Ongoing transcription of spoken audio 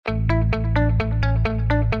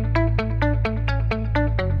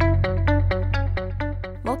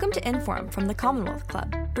Welcome to Inform from the Commonwealth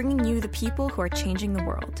Club, bringing you the people who are changing the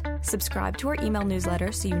world. Subscribe to our email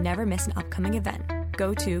newsletter so you never miss an upcoming event.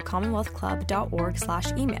 Go to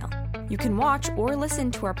commonwealthclub.org/email. You can watch or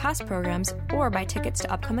listen to our past programs or buy tickets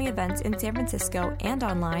to upcoming events in San Francisco and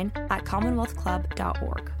online at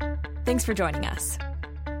commonwealthclub.org. Thanks for joining us.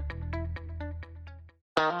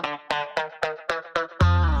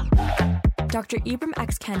 Dr. Ibram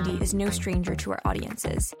X. Kendi is no stranger to our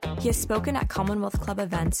audiences. He has spoken at Commonwealth Club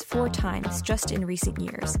events 4 times just in recent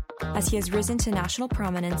years, as he has risen to national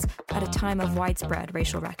prominence at a time of widespread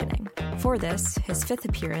racial reckoning. For this, his 5th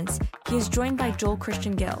appearance, he is joined by Joel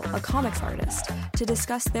Christian Gill, a comics artist, to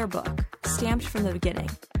discuss their book, Stamped from the Beginning,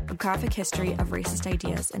 A Graphic History of Racist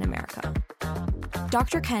Ideas in America.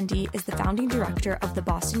 Dr. Kendi is the founding director of the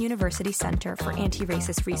Boston University Center for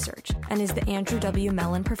Anti-Racist Research and is the Andrew W.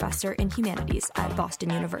 Mellon Professor in Humanities at Boston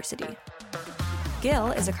University.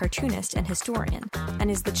 Gill is a cartoonist and historian and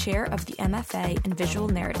is the chair of the MFA in Visual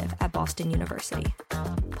Narrative at Boston University.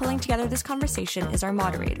 Pulling together this conversation is our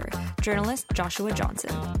moderator, journalist Joshua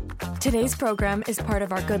Johnson. Today's program is part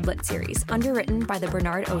of our Good Lit series, underwritten by the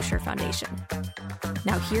Bernard Osher Foundation.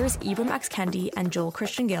 Now here's Ibram X. Kendi and Joel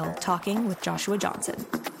Christian Gill talking with Joshua Johnson.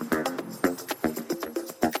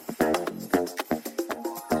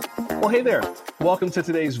 Well, hey there. Welcome to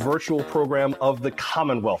today's virtual program of the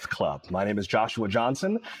Commonwealth Club. My name is Joshua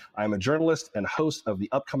Johnson. I'm a journalist and host of the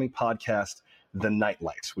upcoming podcast, The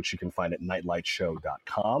Nightlight, which you can find at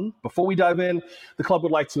nightlightshow.com. Before we dive in, the club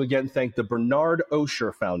would like to again thank the Bernard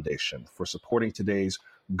Osher Foundation for supporting today's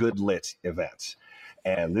Good Lit event.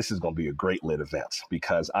 And this is going to be a great lit event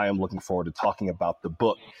because I am looking forward to talking about the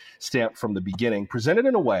book, Stamped from the Beginning, presented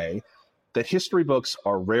in a way that history books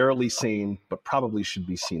are rarely seen, but probably should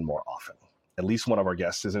be seen more often. At least one of our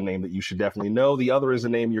guests is a name that you should definitely know. The other is a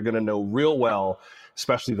name you're going to know real well,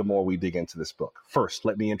 especially the more we dig into this book. First,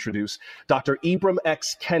 let me introduce Dr. Ibram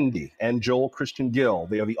X. Kendi and Joel Christian Gill.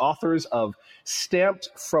 They are the authors of Stamped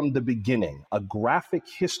from the Beginning, A Graphic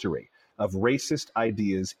History of Racist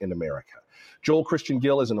Ideas in America. Joel Christian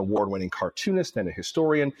Gill is an award-winning cartoonist and a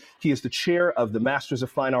historian. He is the chair of the Masters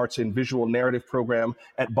of Fine Arts in Visual Narrative program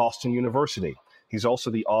at Boston University. He's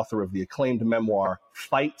also the author of the acclaimed memoir,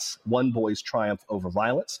 Fights, One Boy's Triumph Over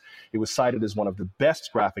Violence. It was cited as one of the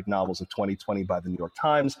best graphic novels of 2020 by the New York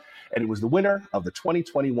Times, and it was the winner of the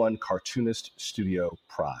 2021 Cartoonist Studio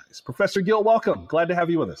Prize. Professor Gill, welcome. Glad to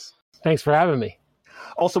have you with us. Thanks for having me.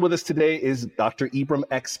 Also with us today is Dr. Ibram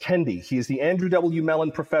X. Kendi. He is the Andrew W.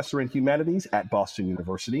 Mellon Professor in Humanities at Boston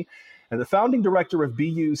University and the founding director of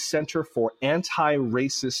BU's Center for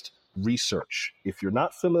Anti-Racist Research. If you're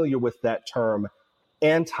not familiar with that term,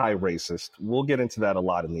 anti-racist, we'll get into that a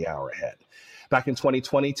lot in the hour ahead. Back in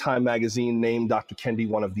 2020, Time magazine named Dr. Kendi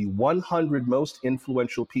one of the 100 most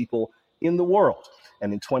influential people in the world.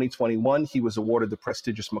 And in 2021, he was awarded the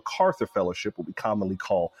prestigious MacArthur Fellowship, what we commonly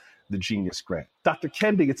call the Genius Grant. Dr.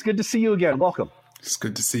 Kendi, it's good to see you again. Welcome. It's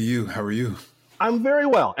good to see you. How are you? I'm very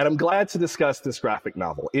well, and I'm glad to discuss this graphic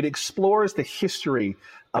novel. It explores the history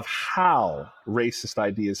of how racist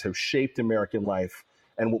ideas have shaped American life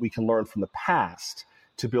and what we can learn from the past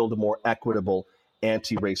to build a more equitable,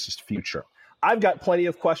 anti-racist future. I've got plenty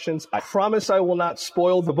of questions. I promise I will not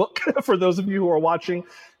spoil the book for those of you who are watching,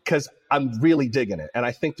 because I'm really digging it. And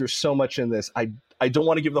I think there's so much in this. I don't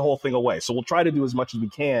want to give the whole thing away. So we'll try to do as much as we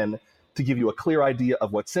can to give you a clear idea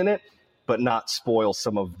of what's in it, but not spoil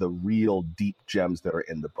some of the real deep gems that are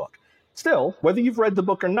in the book. Still, whether you've read the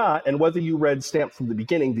book or not, and whether you read Stamped from the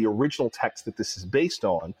Beginning, the original text that this is based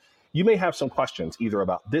on, you may have some questions either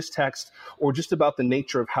about this text or just about the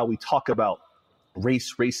nature of how we talk about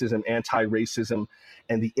race, racism, anti-racism,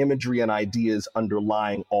 and the imagery and ideas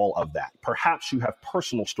underlying all of that. Perhaps you have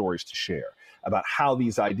personal stories to share about how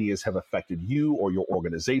these ideas have affected you or your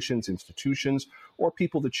organizations, institutions, or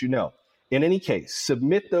people that you know. In any case,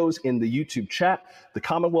 submit those in the YouTube chat. The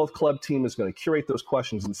Commonwealth Club team is going to curate those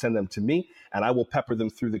questions and send them to me, and I will pepper them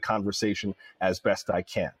through the conversation as best I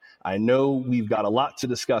can. I know we've got a lot to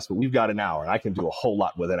discuss, but we've got an hour, and I can do a whole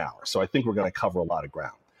lot with an hour. So I think we're going to cover a lot of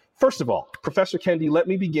ground. First of all, Professor Kendi, let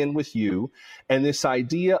me begin with you and this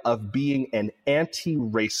idea of being an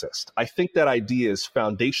anti-racist. I think that idea is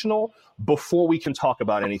foundational before we can talk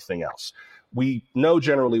about anything else. We know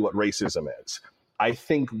generally what racism is. I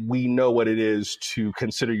think we know what it is to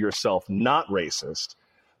consider yourself not racist,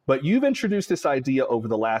 but you've introduced this idea over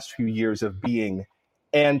the last few years of being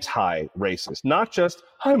anti-racist. Not just,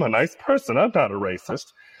 I'm a nice person, I'm not a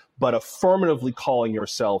racist, but affirmatively calling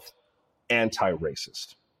yourself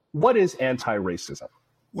anti-racist. What is anti-racism?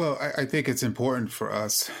 Well, I think it's important for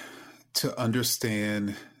us to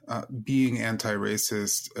understand being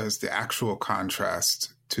anti-racist as the actual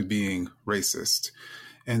contrast to being racist.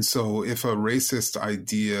 And so if a racist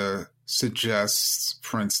idea suggests,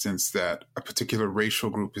 for instance, that a particular racial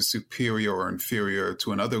group is superior or inferior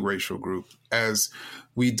to another racial group, as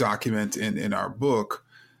we document in our book,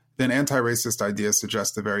 then anti-racist ideas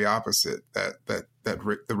suggest the very opposite, that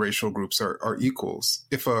the racial groups are equals.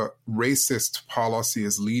 If a racist policy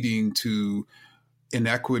is leading to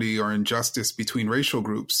inequity or injustice between racial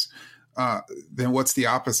groups, then what's the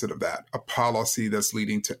opposite of that? A policy that's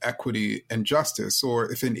leading to equity and justice.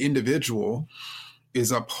 Or if an individual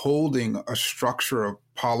is upholding a structure of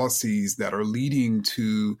policies that are leading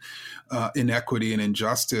to inequity and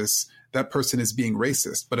injustice, that person is being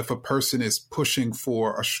racist. But if a person is pushing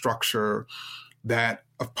for a structure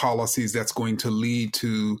of policies that's going to lead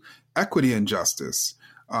to equity and justice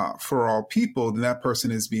for all people, then that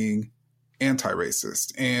person is being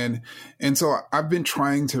anti-racist. And so I've been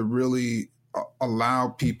trying to really allow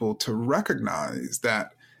people to recognize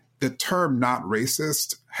that the term not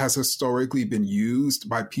racist has historically been used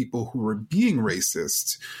by people who are being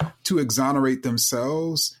racist to exonerate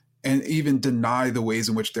themselves and even deny the ways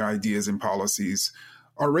in which their ideas and policies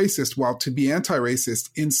are racist, while to be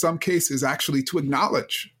anti-racist in some cases actually to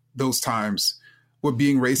acknowledge those times we're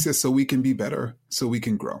being racist so we can be better, so we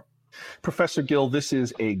can grow. Professor Gill, this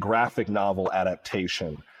is a graphic novel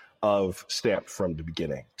adaptation of Stamped from the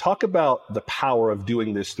Beginning. Talk about the power of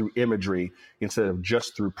doing this through imagery instead of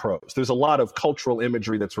just through prose. There's a lot of cultural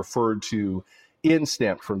imagery that's referred to in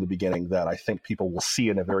Stamped from the Beginning that I think people will see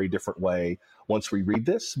in a very different way once we read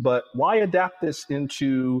this, but why adapt this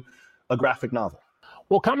into a graphic novel?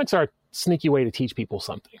 Well, comics are a sneaky way to teach people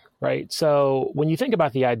something, right? So when you think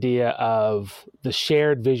about the idea of the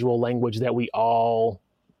shared visual language that we all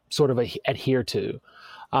sort of adhere to,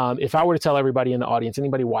 if I were to tell everybody in the audience,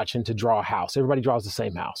 anybody watching, to draw a house, everybody draws the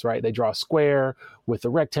same house, right? They draw a square with a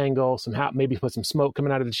rectangle, maybe put some smoke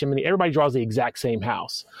coming out of the chimney. Everybody draws the exact same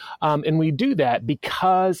house. And we do that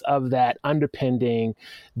because of that underpinning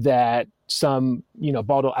that some,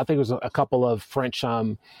 Baldo, I think it was a couple of French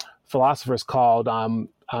philosophers called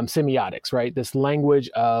semiotics, right? This language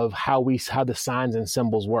of how the signs and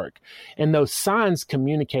symbols work. And those signs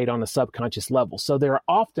communicate on a subconscious level. So there are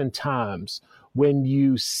often times when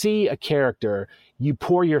you see a character, you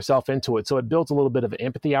pour yourself into it. So it builds a little bit of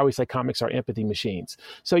empathy. I always say comics are empathy machines.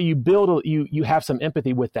 So you have some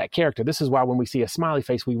empathy with that character. This is why when we see a smiley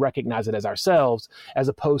face, we recognize it as ourselves as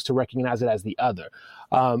opposed to recognize it as the other.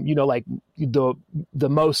 Like the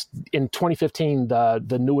most in 2015,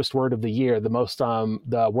 the newest word of the year,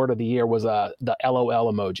 the word of the year was the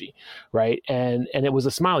LOL emoji, right? And it was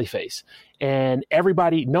a smiley face. And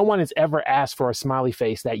no one has ever asked for a smiley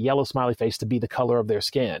face, that yellow smiley face, to be the color of their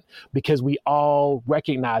skin, because we all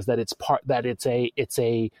recognize that it's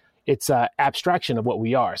a abstraction of what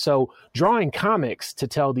we are. So drawing comics to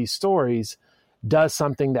tell these stories does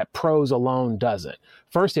something that prose alone doesn't.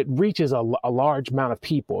 First, it reaches a large amount of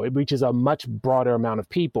people. It reaches a much broader amount of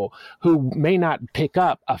people who may not pick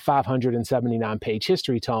up a 579-page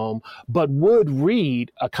history tome, but would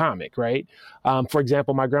read a comic, right? For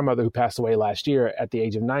example, my grandmother, who passed away last year at the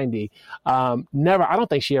age of 90, I don't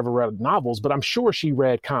think she ever read novels, but I'm sure she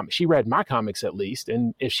read comics. She read my comics at least.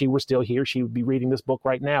 And if she were still here, she would be reading this book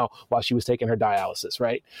right now while she was taking her dialysis,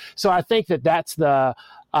 right? So I think that's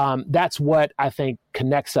what I think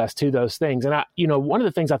connects us to those things. And one of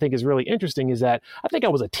the things I think is really interesting is that I think I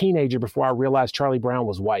was a teenager before I realized Charlie Brown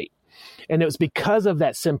was white. And it was because of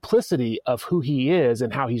that simplicity of who he is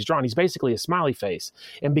and how he's drawn. He's basically a smiley face.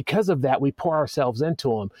 And because of that, we pour ourselves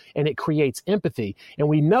into him, and it creates empathy. And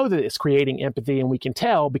we know that it's creating empathy, and we can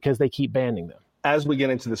tell because they keep banning them. As we get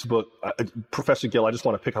into this book, Professor Gill, I just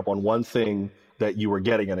want to pick up on one thing that you were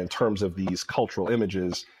getting at in terms of these cultural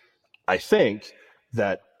images. I think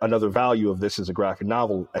that another value of this as a graphic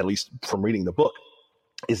novel, at least from reading the book,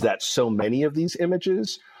 is that so many of these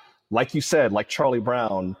images, like you said, like Charlie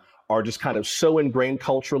Brown, are just kind of so ingrained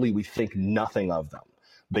culturally, we think nothing of them.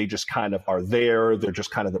 They just kind of are there. They're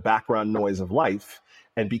just kind of the background noise of life.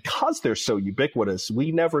 And because they're so ubiquitous,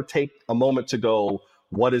 we never take a moment to go,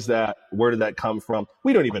 what is that? Where did that come from?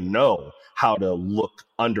 We don't even know how to look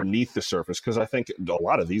underneath the surface, because I think a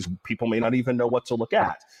lot of these people may not even know what to look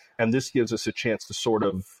at. And this gives us a chance to sort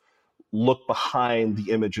of look behind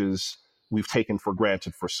the images we've taken for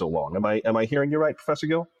granted for so long. Am I hearing you right, Professor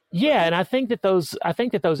Gill? Yeah, and I think that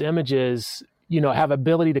those images have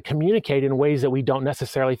ability to communicate in ways that we don't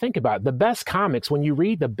necessarily think about. The best comics, when you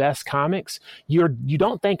read the best comics, you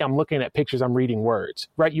don't think I'm looking at pictures, I'm reading words,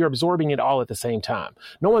 right? You're absorbing it all at the same time.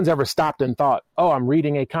 No one's ever stopped and thought, oh, I'm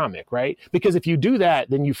reading a comic, right? Because if you do that,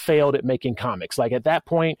 then you failed at making comics. Like at that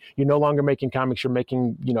point, you're no longer making comics, you're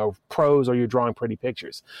making, prose, or you're drawing pretty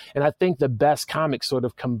pictures. And I think the best comics sort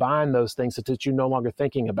of combine those things so that you're no longer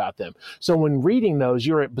thinking about them. So when reading those,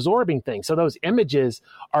 you're absorbing things. So those images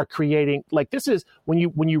are creating, like this is when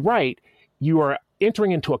you write, you are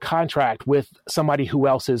entering into a contract with somebody who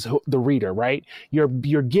else is the reader, right?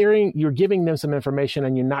 You're giving them some information,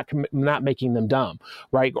 and you're not making them dumb,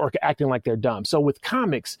 right? Or acting like they're dumb. So with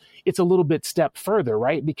comics, it's a little bit step further,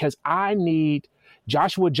 right? Because I need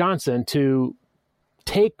Joshua Johnson to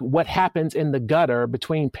take what happens in the gutter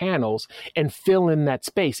between panels and fill in that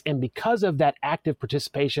space. And because of that active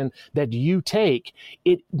participation that you take,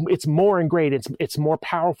 it's more ingrained. It's more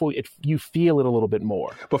powerful. You feel it a little bit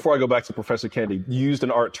more. Before I go back to Professor Kendi, you used an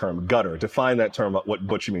art term, gutter. Define that term,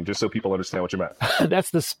 what you mean, just so people understand what you meant. That's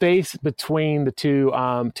the space between the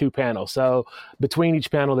two panels. So between each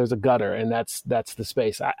panel, there's a gutter, and that's the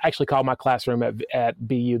space. I actually call my classroom at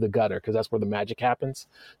BU the gutter, because that's where the magic happens.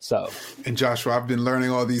 So. And Joshua, I've been learning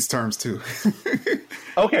all these terms too.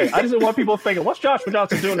 Okay, I just didn't want people thinking, what's Joshua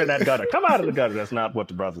Johnson doing in that gutter? Come out of the gutter. That's not what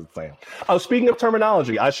the brothers are saying. Oh, speaking of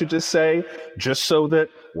terminology, I should just say, just so that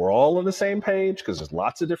we're all on the same page, because there's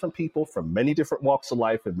lots of different people from many different walks of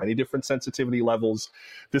life and many different sensitivity levels.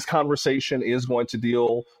 This conversation is going to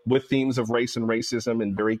deal with themes of race and racism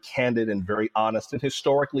in very candid and very honest and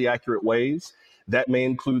historically accurate ways. That may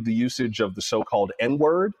include the usage of the so-called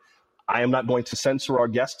N-word. I am not going to censor our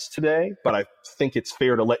guests today, but I think it's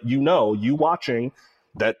fair to let you know, you watching,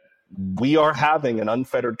 that we are having an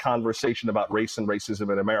unfettered conversation about race and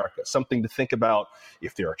racism in America. Something to think about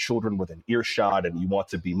if there are children within earshot, and you want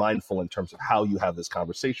to be mindful in terms of how you have this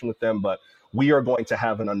conversation with them. But we are going to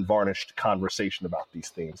have an unvarnished conversation about these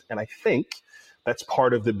things. And I think that's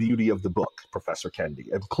part of the beauty of the book, Professor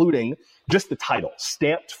Kendi, including just the title,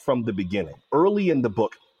 Stamped from the Beginning. Early in the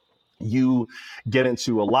book, you get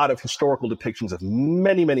into a lot of historical depictions of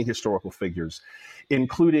many, many historical figures,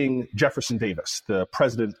 including Jefferson Davis, the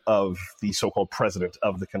so-called president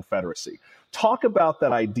of the Confederacy. Talk about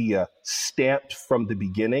that idea, stamped from the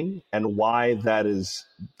beginning, and why that is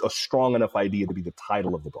a strong enough idea to be the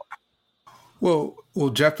title of the book. Well,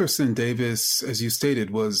 Jefferson Davis, as you stated,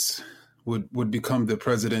 would become the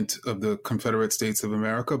president of the Confederate States of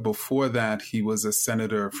America. Before that, he was a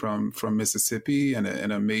senator from Mississippi and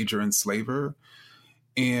a major enslaver.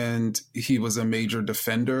 And he was a major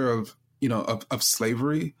defender of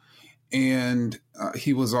slavery. And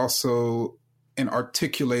he was also an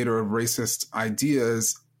articulator of racist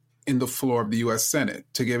ideas in the floor of the U.S. Senate.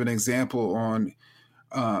 To give an example, in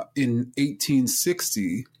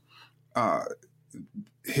 1860,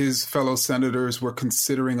 his fellow senators were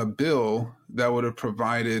considering a bill that would have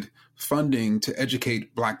provided funding to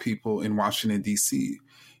educate Black people in Washington, D.C.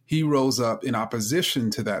 He rose up in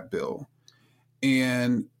opposition to that bill.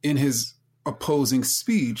 And in his opposing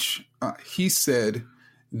speech, he said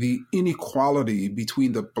the inequality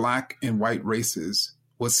between the Black and white races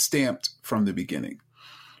was stamped from the beginning.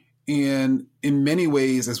 And in many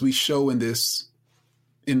ways, as we show in this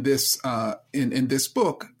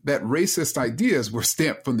book, that racist ideas were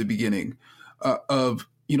stamped from the beginning of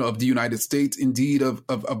the United States, indeed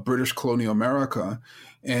of British colonial America,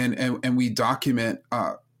 and we document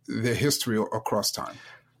the history across time.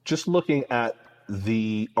 Just looking at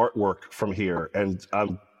the artwork from here, and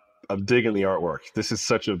I'm digging the artwork. This is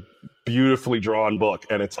such a beautifully drawn book,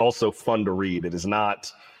 and it's also fun to read. It's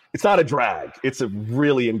not a drag. It's a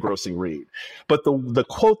really engrossing read. But the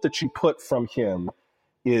quote that you put from him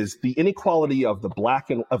is, the inequality of the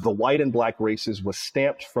white and Black races was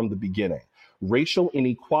stamped from the beginning. Racial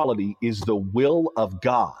inequality is the will of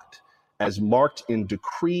God, as marked in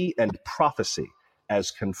decree and prophecy,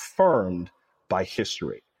 as confirmed by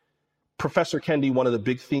history. Professor Kendi, one of the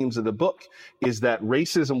big themes of the book is that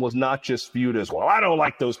racism was not just viewed as, well, I don't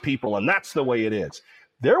like those people, and that's the way it is.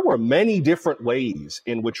 There were many different ways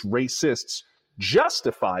in which racists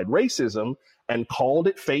justified racism and called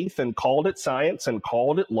it faith and called it science and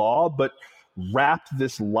called it law, but wrapped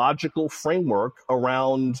this logical framework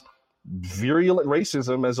around virulent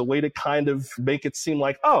racism as a way to kind of make it seem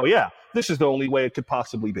like, oh yeah, this is the only way it could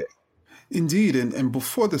possibly be. Indeed. And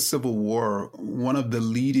before the Civil War, one of the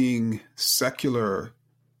leading secular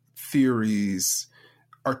theories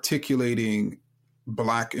articulating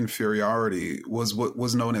Black inferiority was what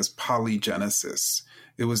was known as polygenesis.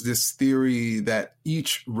 It was this theory that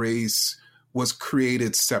each race was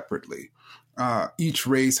created separately. each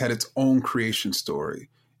race had its own creation story.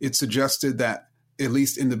 It suggested that, at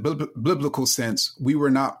least in the biblical sense, we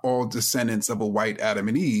were not all descendants of a white Adam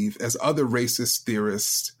and Eve, as other racist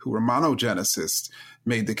theorists who were monogenicists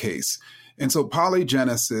made the case. And so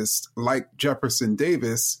polygenicists like Jefferson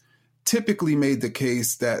Davis typically made the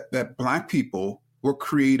case that Black people were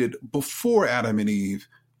created before Adam and Eve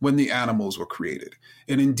when the animals were created.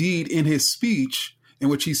 And indeed, in his speech, in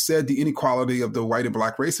which he said the inequality of the white and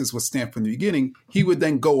Black races was stamped from the beginning, he would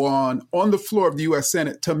then go on the floor of the U.S.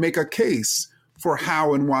 Senate to make a case for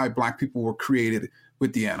how and why Black people were created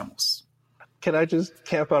with the animals. Can I just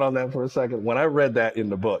camp out on that for a second? When I read that in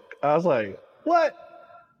the book, I was like, what?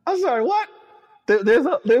 I'm sorry, what?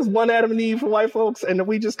 There's one Adam and Eve for white folks, and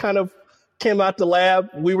we just kind of came out the lab.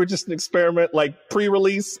 We were just an experiment, like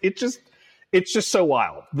pre-release. It's just so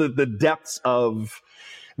wild. The depths of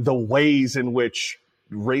the ways in which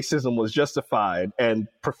racism was justified. And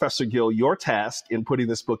Professor Gill, your task in putting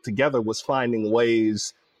this book together was finding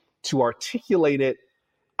ways to articulate it,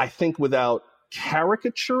 I think, without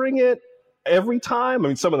caricaturing it every time. I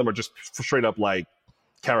mean, some of them are just straight up like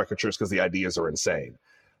caricatures because the ideas are insane.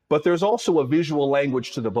 But there's also a visual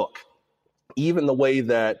language to the book. Even the way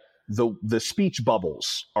that the speech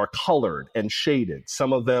bubbles are colored and shaded.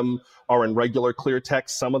 Some of them are in regular clear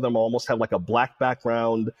text. Some of them almost have like a black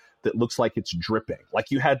background that looks like it's dripping.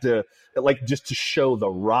 Like you had to, like, just to show the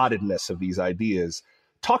rottedness of these ideas.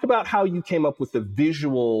 Talk about how you came up with the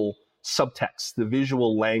visual subtext, the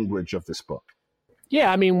visual language of this book.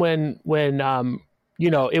 Yeah, I mean, when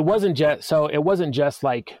it wasn't just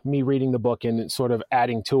like me reading the book and sort of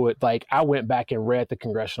adding to it. Like I went back and read the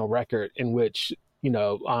congressional record in which,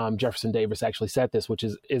 Jefferson Davis actually said this, which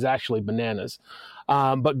is actually bananas.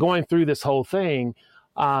 But going through this whole thing,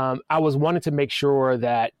 I was wanting to make sure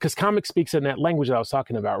that, because comic speaks in that language that I was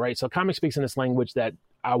talking about, right? So comic speaks in this language that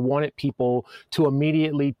I wanted people to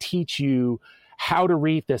immediately teach you how to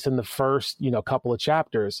read this in the first, couple of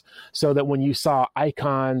chapters, so that when you saw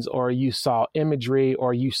icons or you saw imagery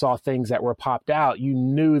or you saw things that were popped out, you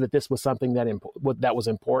knew that this was something that was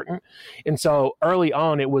important. And so early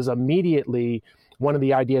on, it was immediately one of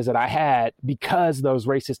the ideas that I had, because those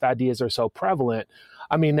racist ideas are so prevalent.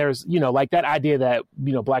 I mean, there's, like that idea that,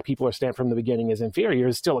 Black people are stamped from the beginning as inferior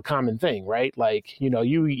is still a common thing, right? Like,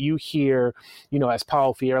 you hear, as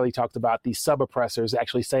Paul Fierley talked about, these sub-oppressors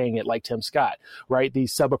actually saying it, like Tim Scott, right?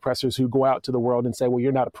 These sub-oppressors who go out to the world and say, well,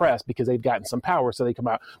 you're not oppressed because they've gotten some power, so they come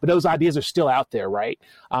out. But those ideas are still out there, right?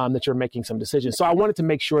 That you're making some decisions. So I wanted to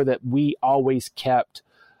make sure that we always kept,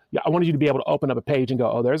 I wanted you to be able to open up a page and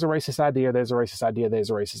go, oh, there's a racist idea, there's a racist idea, there's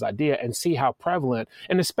a racist idea, and see how prevalent,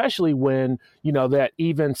 and especially when, that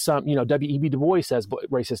even some, W.E.B. Du Bois says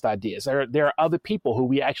racist ideas. There are other people who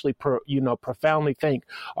we actually, profoundly think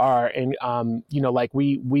are, and, like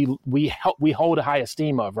we hold a high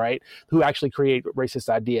esteem of, right, who actually create racist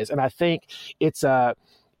ideas. And I think it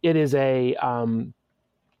is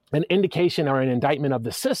an indication or an indictment of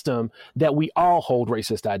the system that we all hold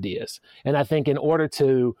racist ideas. And I think in order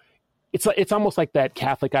to, it's almost like that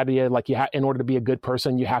Catholic idea, like in order to be a good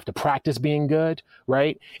person, you have to practice being good,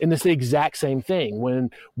 right? And it's the exact same thing.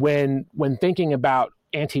 When thinking about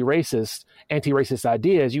anti-racist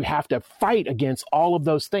ideas, you have to fight against all of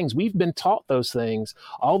those things. We've been taught those things,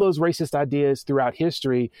 all those racist ideas throughout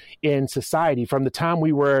history in society, from the time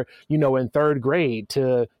we were, in third grade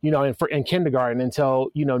to, in kindergarten until,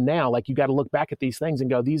 now. Like, you got to look back at these things and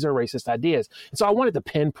go, these are racist ideas. And so I wanted to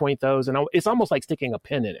pinpoint those, and it's almost like sticking a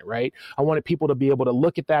pin in it, right? I wanted people to be able to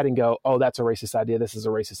look at that and go, oh, that's a racist idea. This is a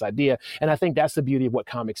racist idea. And I think that's the beauty of what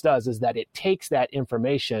comics does, is that it takes that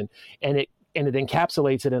information and it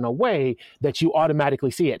encapsulates it in a way that you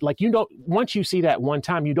automatically see it. Like, once you see that one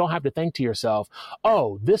time, you don't have to think to yourself,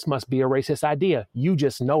 oh, this must be a racist idea. You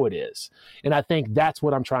just know it is. And I think that's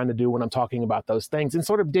what I'm trying to do when I'm talking about those things, and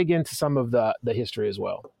sort of dig into some of the history as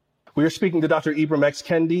well. We are speaking to Dr. Ibram X.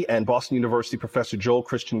 Kendi and Boston University Professor Joel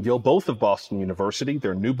Christian Gill, both of Boston University.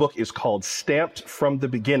 Their new book is called Stamped from the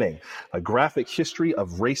Beginning, a graphic history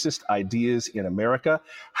of racist ideas in America.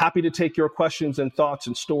 Happy to take your questions and thoughts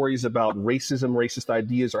and stories about racism, racist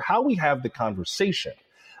ideas, or how we have the conversation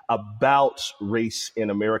about race in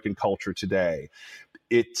American culture today.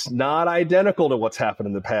 It's not identical to what's happened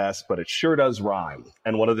in the past, but it sure does rhyme.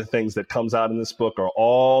 And one of the things that comes out in this book are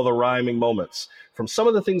all the rhyming moments from some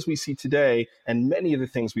of the things we see today and many of the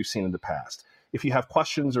things we've seen in the past. If you have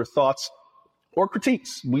questions or thoughts or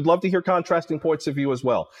critiques, we'd love to hear contrasting points of view as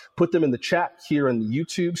well. Put them in the chat here in the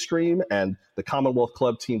YouTube stream, and the Commonwealth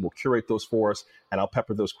Club team will curate those for us, and I'll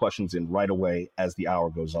pepper those questions in right away as the hour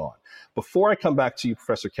goes on. Before I come back to you,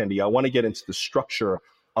 Professor Kendi, I want to get into the structure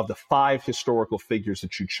of the 5 historical figures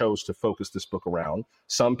that you chose to focus this book around.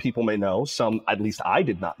 Some people may know, some, at least I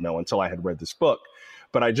did not know until I had read this book.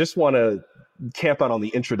 But I just want to camp out on the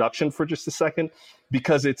introduction for just a second,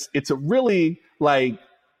 because it's a really, like,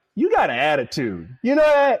 you got an attitude. You know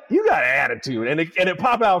that? You got an attitude. And it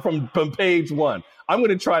pop out from page 1. I'm going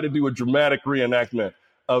to try to do a dramatic reenactment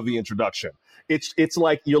of the introduction. It's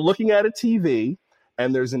like you're looking at a TV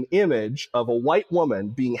and there's an image of a white woman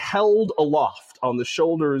being held aloft on the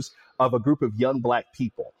shoulders of a group of young Black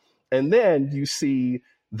people. And then you see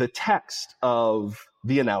the text of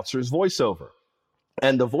the announcer's voiceover.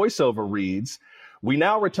 And the voiceover reads, "We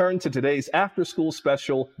now return to today's after-school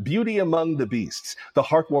special, Beauty Among the Beasts, the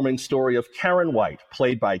heartwarming story of Karen White,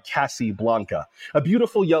 played by Cassie Blanca, a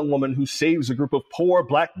beautiful young woman who saves a group of poor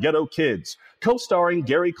Black ghetto kids, co-starring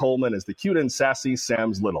Gary Coleman as the cute and sassy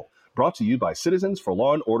Sam's Little. Brought to you by Citizens for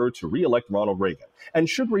Law and Order to re-elect Ronald Reagan, and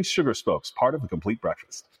Sugary Sugar Spokes, part of the complete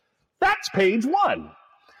breakfast." That's page 1.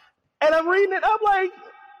 And I'm reading it, I'm like,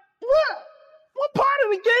 what part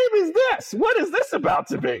of the game is this? What is this about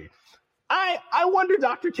to be? I wonder,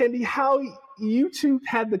 Dr. Kendi, how you two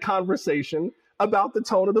had the conversation about the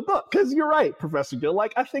tone of the book. Because you're right, Professor Gill.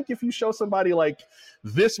 Like, I think if you show somebody like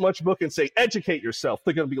this much book and say, educate yourself,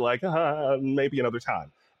 they're going to be like, maybe another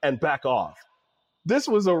time, and back off. This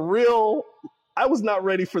was I was not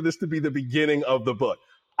ready for this to be the beginning of the book.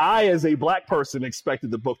 I, as a Black person,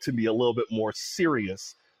 expected the book to be a little bit more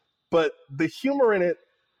serious, but the humor in it,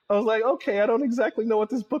 I was like, okay, I don't exactly know what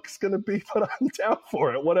this book is going to be, but I'm down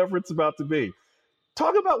for it, whatever it's about to be.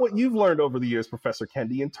 Talk about what you've learned over the years, Professor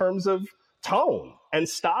Kendi, in terms of tone and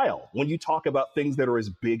style when you talk about things that are as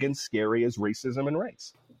big and scary as racism and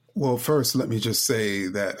race. Well, first, let me just say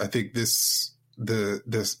that I think the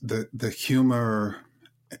humor,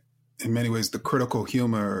 in many ways, the critical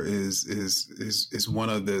humor is one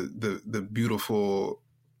of the beautiful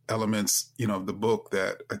elements, of the book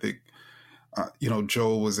that I think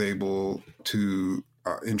Joel was able to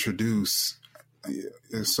introduce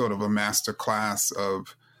sort of a master class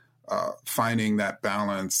of finding that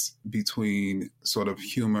balance between sort of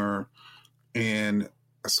humor and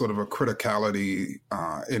a sort of a criticality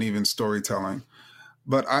and even storytelling.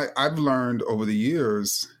 But I've learned over the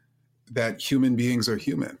years that human beings are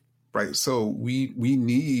human, right? So we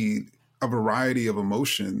need a variety of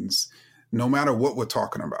emotions no matter what we're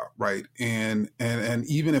talking about, right? And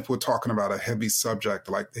even if we're talking about a heavy subject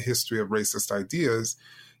like the history of racist ideas,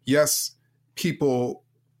 yes, people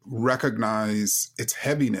recognize its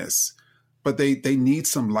heaviness, but they need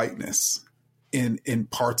some lightness in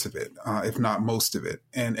parts of it, if not most of it.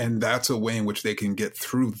 And that's a way in which they can get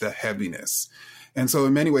through the heaviness. And so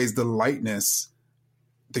in many ways, the lightness,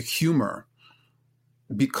 the humor,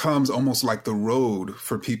 becomes almost like the road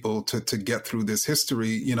for people to get through this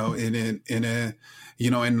history,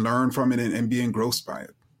 and learn from it and be engrossed by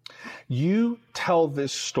it. You tell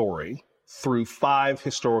this story through 5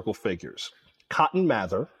 historical figures: Cotton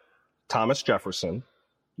Mather, Thomas Jefferson,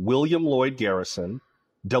 William Lloyd Garrison,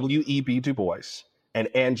 W.E.B. Du Bois,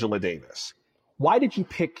 and Angela Davis. Why did you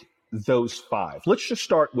pick those 5? Let's just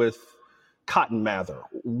start with Cotton Mather.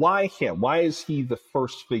 Why him? Why is he the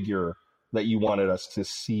first figure that you wanted us to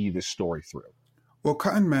see this story through? Well,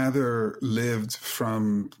 Cotton Mather lived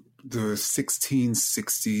from the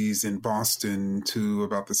 1660s in Boston to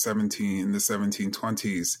about the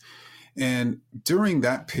 1720s. And during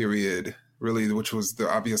that period, really, which was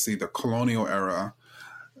obviously the colonial era,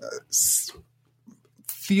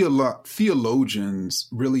 theologians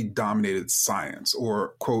really dominated science,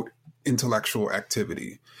 or, quote, intellectual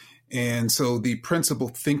activity. And so the principal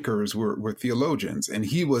thinkers were theologians, and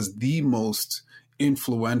he was the most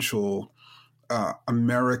influential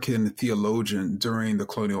American theologian during the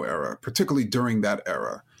colonial era, particularly during that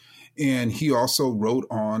era. And he also wrote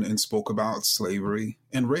on and spoke about slavery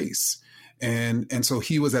and race. And so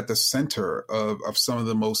he was at the center of some of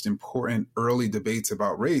the most important early debates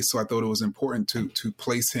about race. So I thought it was important to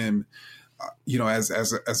place him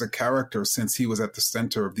as a character, since he was at the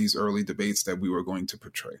center of these early debates that we were going to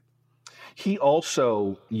portray. He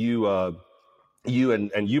also, you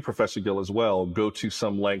and you, Professor Gill, as well, go to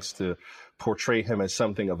some lengths to portray him as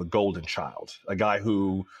something of a golden child, a guy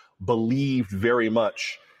who believed very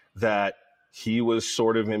much that he was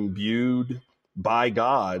sort of imbued by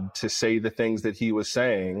God to say the things that he was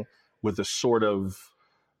saying with a sort of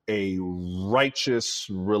a righteous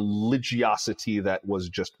religiosity that was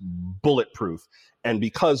just bulletproof. And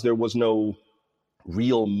because there was no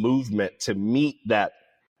real movement to meet that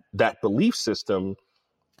belief system,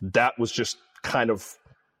 that was just kind of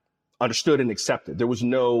understood and accepted. There was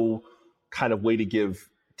no kind of way to give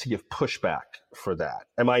pushback for that.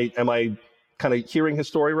 Am I kind of hearing his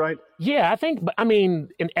story right? Yeah, I mean,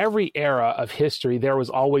 in every era of history, there was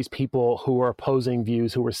always people who were opposing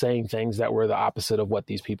views, who were saying things that were the opposite of what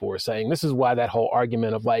these people were saying. This is why that whole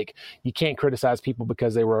argument of like, you can't criticize people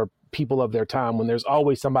because they were people of their time, when there's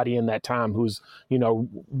always somebody in that time who's,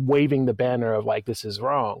 waving the banner of like, this is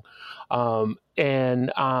wrong. But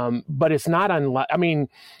it's not unlike, I mean,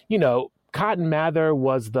 Cotton Mather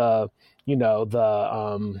was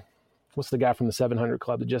what's the guy from the 700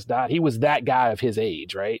 Club that just died? He was that guy of his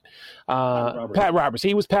age, right? Pat Robertson.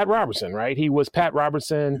 He was Pat Robertson, right? He was Pat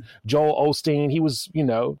Robertson, Joel Osteen. He was,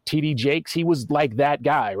 T.D. Jakes. He was like that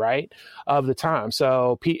guy, right, of the time.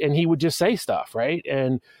 So, and he would just say stuff, right?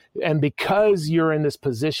 And because you're in this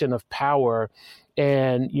position of power,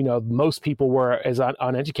 and, most people were as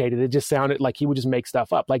uneducated, it just sounded like he would just make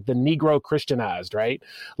stuff up, like the Negro Christianized, right?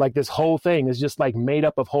 Like this whole thing is just like made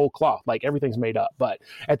up of whole cloth, like everything's made up. But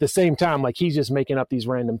at the same time, like he's just making up these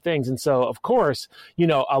random things. And so, of course,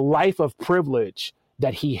 a life of privilege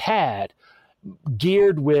that he had,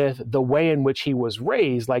 geared with the way in which he was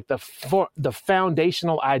raised, like the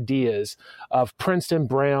foundational ideas of Princeton,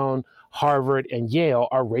 Brown, Harvard, and Yale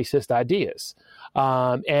are racist ideas.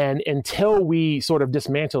 And until we sort of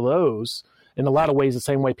dismantle those, in a lot of ways, the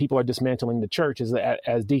same way people are dismantling the church as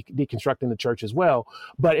deconstructing the church as well.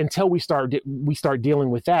 But until we start dealing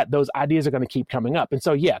with that, those ideas are going to keep coming up. And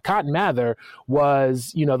so, yeah, Cotton Mather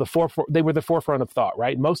was, they were the forefront of thought,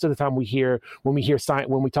 right? Most of the time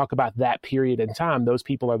when we talk about that period in time, those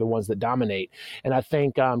people are the ones that dominate. And I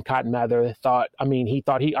think Cotton Mather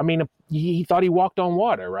he thought he walked on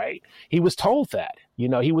water, right? He was told that.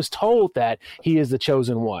 He was told that he is the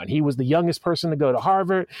chosen one. He was the youngest person to go to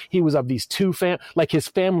Harvard. He was of these two like his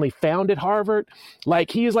family founded Harvard. Like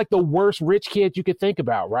he is like the worst rich kid you could think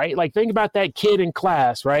about, right? Like think about that kid in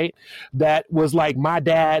class, right? That was like, my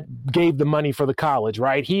dad gave the money for the college,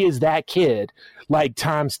 right? He is that kid, like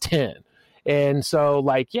times 10. And so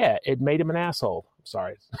like, yeah, it made him an asshole.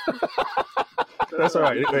 Sorry. That's all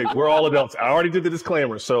right. Hey, we're all adults. I already did the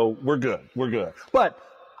disclaimer, so we're good. But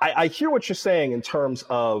I hear what you're saying in terms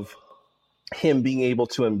of him being able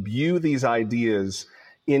to imbue these ideas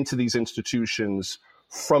into these institutions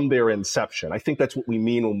from their inception. I think that's what we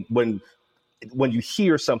mean when you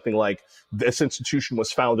hear something like this institution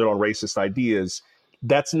was founded on racist ideas.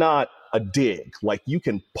 That's not a dig. Like you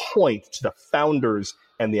can point to the founders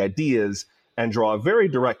and the ideas and draw a very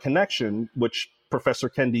direct connection, which Professor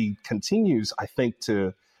Kendi continues, I think,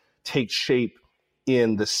 to take shape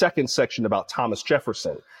in the second section about Thomas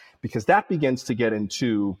Jefferson, because that begins to get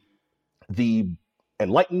into the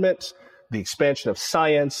Enlightenment, the expansion of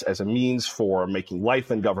science as a means for making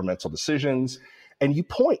life and governmental decisions. And you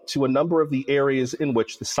point to a number of the areas in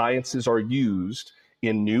which the sciences are used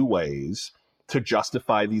in new ways to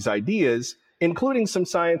justify these ideas, including some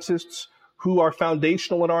scientists who are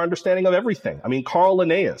foundational in our understanding of everything. I mean, Carl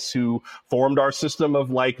Linnaeus, who formed our system of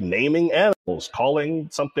like naming animals, calling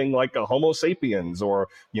something like a Homo sapiens or,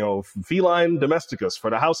 feline domesticus for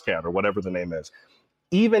the house cat or whatever the name is.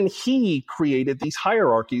 Even he created these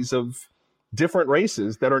hierarchies of different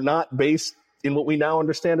races that are not based in what we now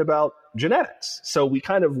understand about genetics. So we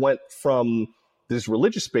kind of went from this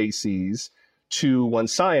religious bases to, when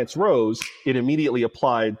science rose, it immediately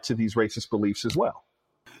applied to these racist beliefs as well.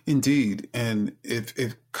 Indeed. And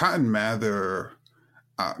if Cotton Mather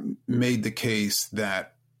made the case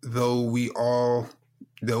that though we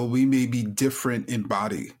may be different in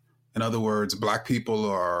body, in other words, Black people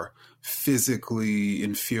are physically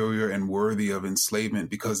inferior and worthy of enslavement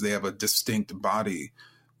because they have a distinct body,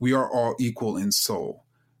 we are all equal in soul,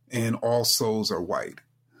 and all souls are white.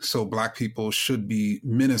 So Black people should be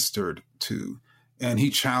ministered to. And he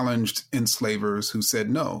challenged enslavers who said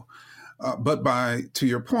no. But to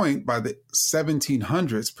your point, by the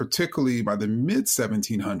 1700s, particularly by the mid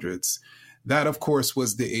 1700s, that, of course,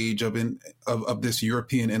 was the age of this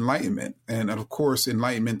European Enlightenment. And of course,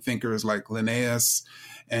 Enlightenment thinkers like Linnaeus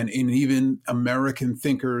and even American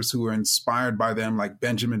thinkers who were inspired by them, like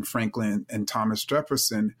Benjamin Franklin and Thomas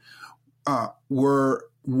Jefferson, were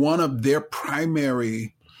one of their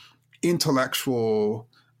primary intellectual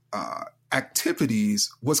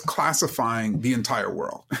activities was classifying the entire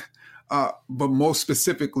world. But most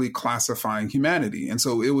specifically classifying humanity. And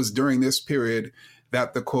so it was during this period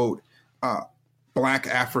that the quote, Black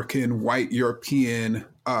African, white European,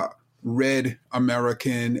 red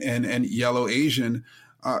American, and yellow Asian,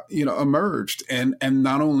 emerged. And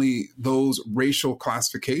not only those racial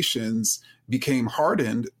classifications became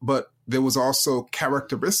hardened, but there was also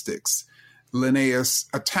characteristics Linnaeus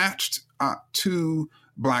attached to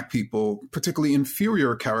Black people, particularly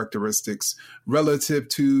inferior characteristics relative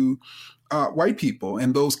to white people.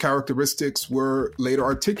 And those characteristics were later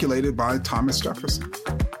articulated by Thomas Jefferson.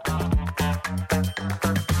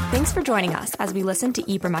 Thanks for joining us as we listen to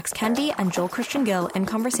Ibram X. Kendi and Joel Christian Gill in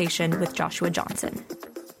conversation with Joshua Johnson.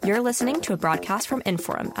 You're listening to a broadcast from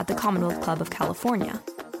Inforum at the Commonwealth Club of California.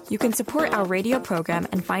 You can support our radio program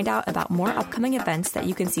and find out about more upcoming events that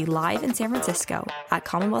you can see live in San Francisco at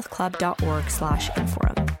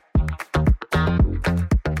commonwealthclub.org/Inforum.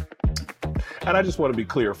 And I just want to be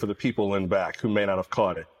clear for the people in back who may not have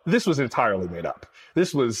caught it. This was entirely made up.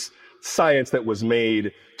 This was science that was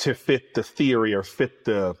made to fit the theory or fit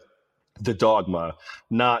the dogma,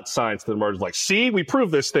 not science that emerged like, see, we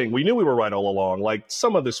proved this thing. We knew we were right all along. Like,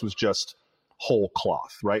 some of this was just whole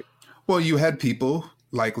cloth, right? Well, you had people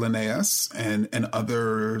like Linnaeus and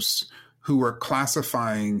others who were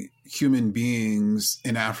classifying human beings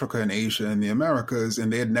in Africa and Asia and the Americas,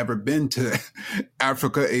 and they had never been to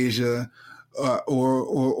Africa, Asia,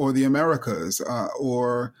 or the Americas,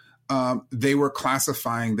 or they were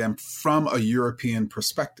classifying them from a European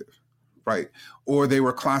perspective, right? Or they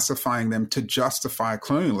were classifying them to justify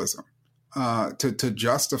colonialism, to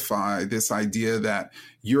justify this idea that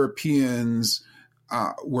Europeans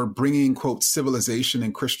were bringing, quote, civilization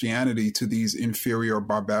and Christianity to these inferior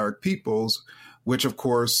barbaric peoples, which, of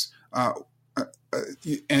course,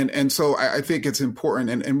 and so I think it's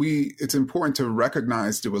important, it's important to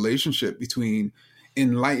recognize the relationship between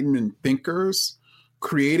Enlightenment thinkers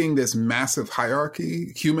creating this massive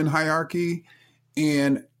hierarchy, human hierarchy,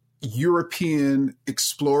 and European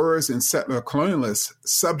explorers and settler colonialists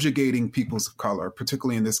subjugating peoples of color,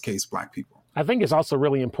 particularly in this case, Black people. I think it's also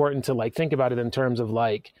really important to think about it in terms of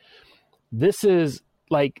this is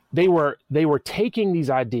they were taking these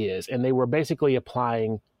ideas and they were basically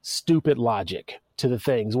applying stupid logic to the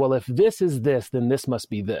things. Well, if this is this, then this must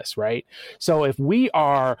be this, right? So if we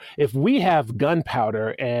have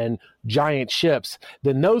gunpowder and giant ships,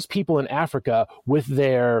 then those people in Africa with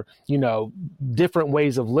their, different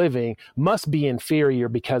ways of living must be inferior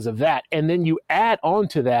because of that. And then you add on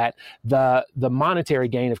to that the monetary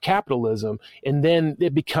gain of capitalism. And then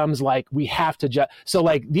it becomes we have to so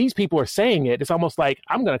these people are saying it. It's almost like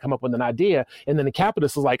I'm going to come up with an idea. And then the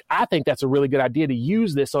capitalist is like, I think that's a really good idea to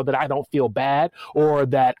use this so that I don't feel bad, or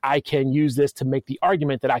that I can use this to make the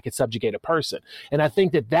argument that I could subjugate a person. And I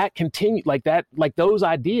think that continue those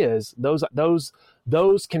ideas,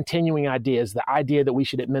 those continuing ideas, the idea that we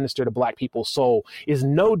should administer to Black people's soul is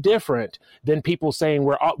no different than people saying,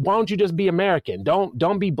 why don't you just be American?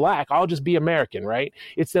 Don't be Black. I'll just be American, right?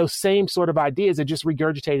 It's those same sort of ideas that just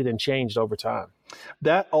regurgitated and changed over time.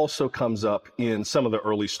 That also comes up in some of the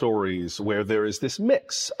early stories where there is this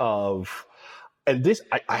mix of, and this,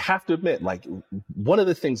 I have to admit, one of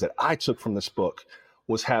the things that I took from this book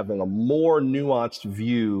was having a more nuanced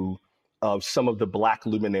view of some of the Black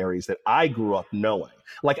luminaries that I grew up knowing.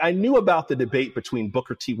 I knew about the debate between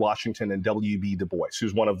Booker T. Washington and W.B. Du Bois,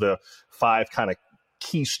 who's one of the 5 kind of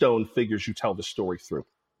keystone figures you tell the story through.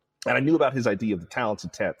 And I knew about his idea of the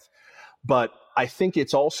talented 10th. But I think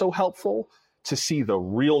it's also helpful to see the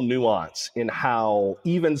real nuance in how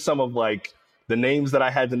even some of the names that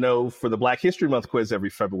I had to know for the Black History Month quiz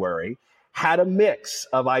every February had a mix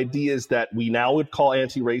of ideas that we now would call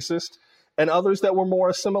anti-racist and others that were more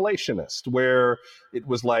assimilationist, where it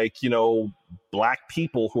was Black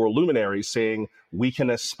people who are luminaries saying we can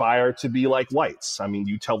aspire to be like whites. I mean,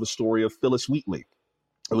 you tell the story of Phyllis Wheatley.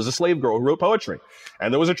 It was a slave girl who wrote poetry,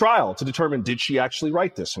 and there was a trial to determine, did she actually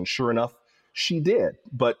write this? And sure enough, she did.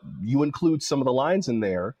 But you include some of the lines in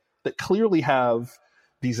there that clearly have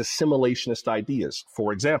these assimilationist ideas.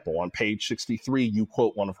 For example, on page 63, you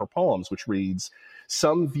quote one of her poems, which reads,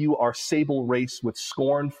 "Some view our sable race with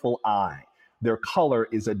scornful eye. Their color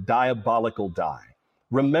is a diabolical dye.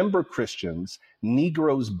 Remember, Christians,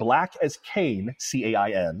 Negroes black as Cain,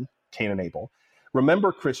 C-A-I-N, Cain and Abel.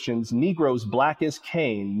 Remember, Christians, Negroes black as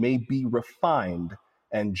Cain may be refined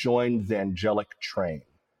and join the angelic train."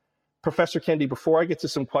 Professor Kendi, before I get to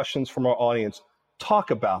some questions from our audience,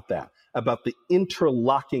 talk about that, about the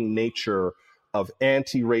interlocking nature of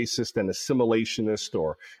anti-racist and assimilationist,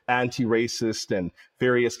 or anti-racist and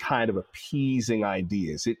various kind of appeasing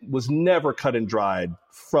ideas. It was never cut and dried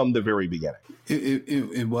from the very beginning.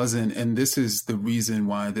 It wasn't. And this is the reason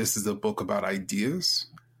why this is a book about ideas,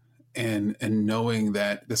 and knowing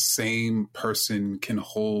that the same person can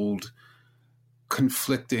hold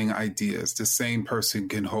conflicting ideas. The same person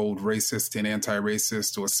can hold racist and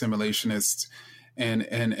anti-racist, or assimilationist and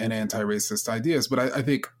anti-racist ideas. But I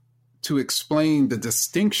think to explain the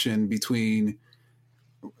distinction between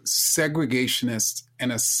segregationist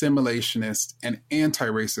and assimilationist and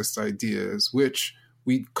anti-racist ideas, which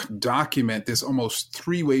we document this almost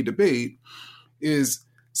three-way debate is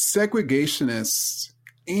segregationists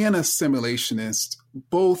and assimilationists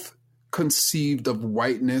both conceived of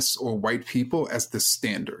whiteness or white people as the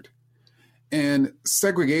standard. And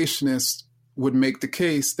segregationists would make the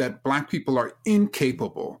case that Black people are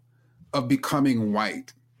incapable of becoming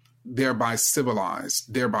white, thereby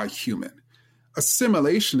civilized, thereby human.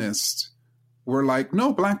 Assimilationists were like,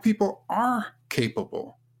 no, Black people are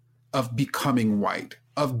capable of becoming white,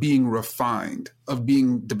 of being refined, of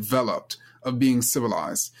being developed, of being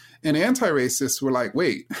civilized. And anti-racists were like,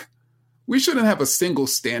 wait, we shouldn't have a single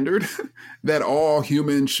standard that all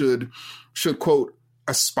humans should quote,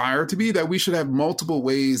 aspire to be, that we should have multiple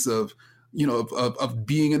ways of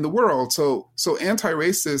being in the world. So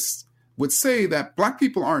anti-racists would say that Black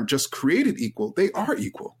people aren't just created equal, they are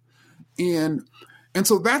equal. And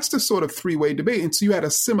so that's the sort of three-way debate. And so you had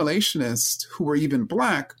assimilationists who were even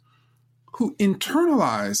Black who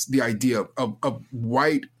internalized the idea of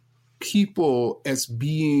white people as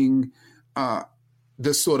being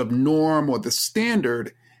the sort of norm or the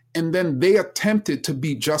standard. And then they attempted to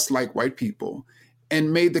be just like white people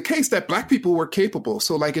and made the case that Black people were capable.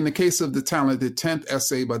 So like in the case of the Talented 10th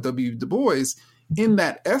essay by W. Du Bois, in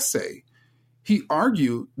that essay, he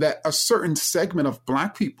argued that a certain segment of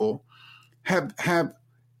Black people have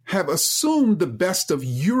assumed the best of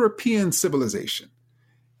European civilization.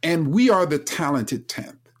 And we are the talented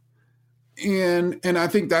 10th. And I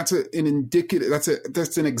think that's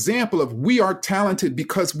that's an example of we are talented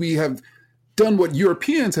because we have done what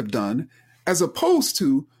Europeans have done, as opposed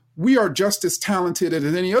to we are just as talented as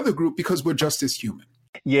any other group because we're just as human.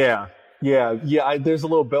 Yeah. There's a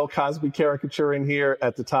little Bill Cosby caricature in here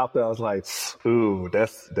at the top that I was like, ooh,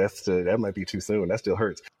 that might be too soon. That still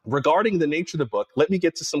hurts. Regarding the nature of the book, let me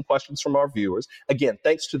get to some questions from our viewers. Again,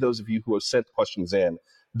 thanks to those of you who have sent questions in.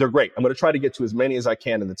 They're great. I'm going to try to get to as many as I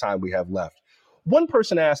can in the time we have left. One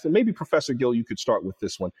person asked, and maybe Professor Gill, you could start with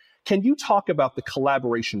this one. Can you talk about the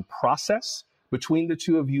collaboration process between the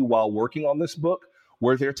two of you while working on this book?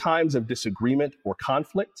 Were there times of disagreement or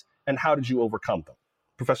conflict, and how did you overcome them?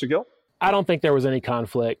 Professor Gill? I don't think there was any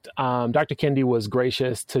conflict. Dr. Kendi was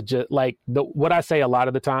gracious to just what I say a lot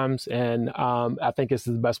of the times, and I think this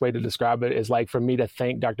is the best way to describe it, is like for me to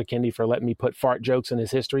thank Dr. Kendi for letting me put fart jokes in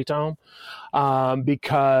his history tome.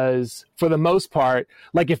 Because for the most part,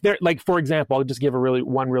 for example, I'll just give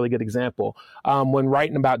one really good example. When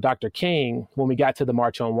writing about Dr. King, when we got to the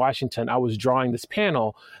March on Washington, I was drawing this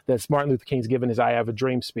panel that's Martin Luther King's given his I Have a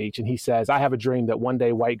Dream speech. And he says, I have a dream that one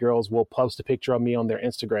day white girls will post a picture of me on their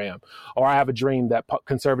Instagram. Or I have a dream that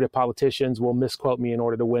conservative politicians will misquote me in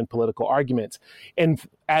order to win political arguments. And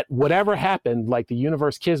at whatever happened, like the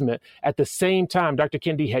universe kismet, at the same time, Dr.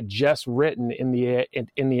 Kendi had just written in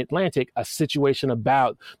the Atlantic a situation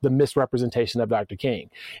about the misrepresentation of Dr. King.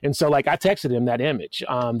 And so I texted him that image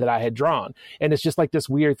that I had drawn. And it's just like this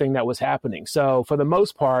weird thing that was happening. So for the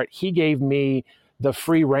most part, he gave me the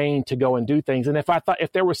free reign to go and do things. And if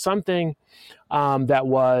there was something that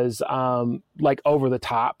was over the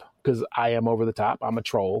top, because I am over the top, I'm a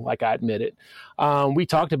troll, I admit it. We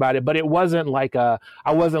talked about it, but it wasn't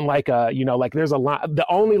there's a line. The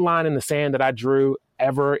only line in the sand that I drew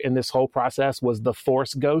ever in this whole process was the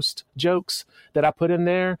Force Ghost jokes that I put in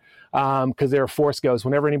there. Because they're Force Ghosts.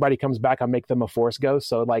 Whenever anybody comes back, I make them a Force Ghost.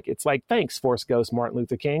 So it's thanks Force Ghost Martin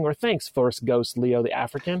Luther King, or thanks Force Ghost Leo the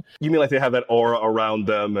African. You mean like they have that aura around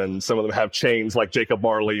them, and some of them have chains like Jacob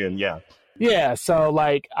Marley, and yeah. Yeah, so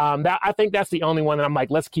that, I think that's the only one that I'm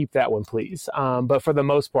let's keep that one, please. But for the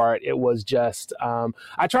most part, it was just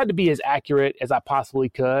I tried to be as accurate as I possibly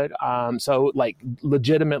could. So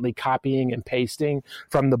legitimately copying and pasting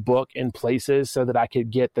from the book in places so that I could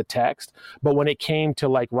get the text. But when it came to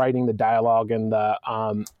writing the dialogue and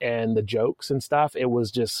the jokes and stuff,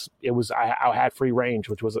 I had free range,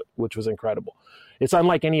 which was incredible. It's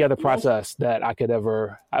unlike any other process that I could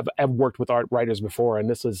I've worked with art writers before, and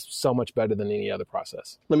this is so much better than any other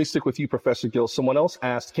process. Let me stick with you, Professor Gill. Someone else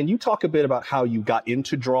asked, can you talk a bit about how you got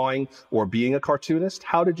into drawing or being a cartoonist?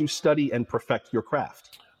 How did you study and perfect your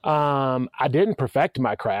craft? I didn't perfect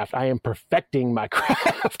my craft. I am perfecting my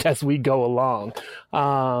craft as we go along.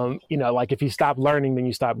 If you stop learning, then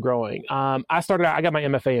you stop growing. I got my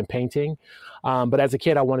MFA in painting. But as a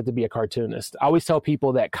kid, I wanted to be a cartoonist. I always tell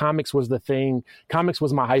people that comics was the thing. Comics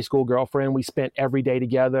was my high school girlfriend. We spent every day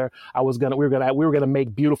together. We were gonna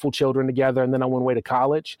make beautiful children together. And then I went away to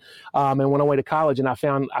college. And when I went to college, and I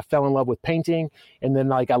fell in love with painting. And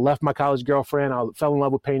then I left my college girlfriend. I fell in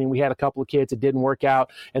love with painting. We had a couple of kids. It didn't work out.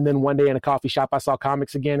 And then one day in a coffee shop, I saw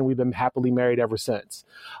comics again, and we've been happily married ever since.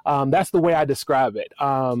 That's the way I describe it.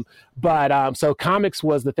 So comics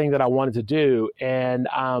was the thing that I wanted to do.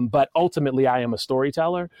 But ultimately I am a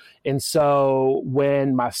storyteller. And so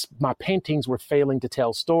when my paintings were failing to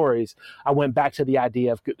tell stories, I went back to the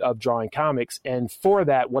idea of drawing comics. And for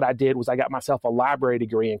that, what I did was I got myself a library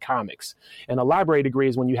degree in comics. And a library degree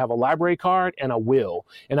is when you have a library card and a will.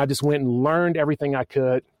 And I just went and learned everything I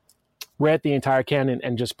could, read the entire canon,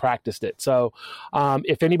 and just practiced it. So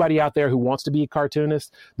if anybody out there who wants to be a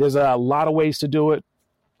cartoonist, there's a lot of ways to do it.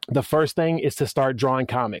 The first thing is to start drawing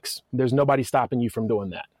comics. There's nobody stopping you from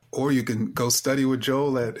doing that. Or you can go study with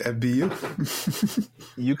Joel at BU.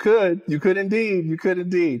 You could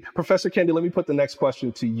indeed. Professor Kendi, let me put the next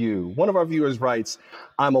question to you. One of our viewers writes,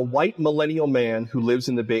 I'm a white millennial man who lives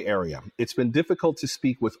in the Bay Area. It's been difficult to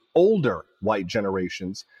speak with older white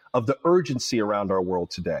generations of the urgency around our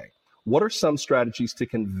world today. What are some strategies to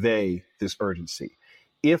convey this urgency?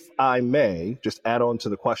 If I may just add on to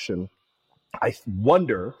the question, I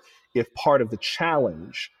wonder if part of the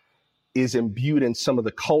challenge is imbued in some of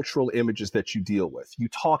the cultural images that you deal with. You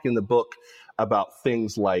talk in the book about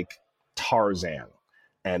things like Tarzan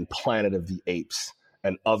and Planet of the Apes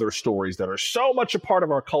and other stories that are so much a part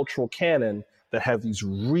of our cultural canon that have these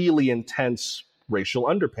really intense racial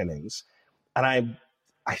underpinnings. And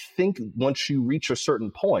I think once you reach a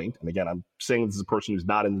certain point, and again, I'm saying this as a person who's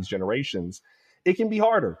not in these generations, it can be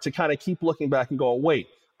harder to kind of keep looking back and going, wait,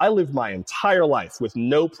 I lived my entire life with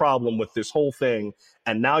no problem with this whole thing.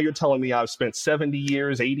 And now you're telling me I've spent 70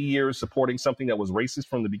 years, 80 years supporting something that was racist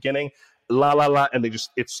from the beginning, la, la, la. And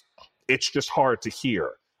it's just hard to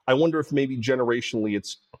hear. I wonder if maybe generationally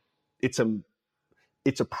it's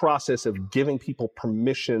a process of giving people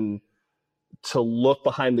permission to look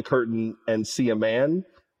behind the curtain and see a man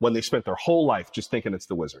when they spent their whole life just thinking it's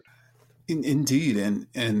the wizard. Indeed.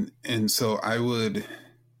 And so I would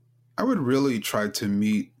really try to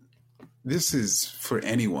meet, this is for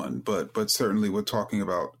anyone, but certainly we're talking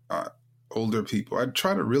about older people. I'd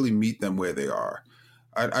try to really meet them where they are.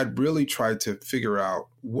 I'd really try to figure out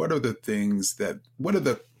what are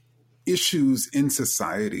the issues in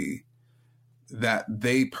society that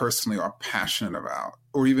they personally are passionate about,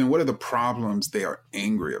 or even what are the problems they are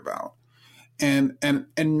angry about, and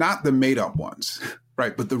not the made up ones,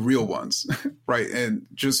 right? But the real ones, right? And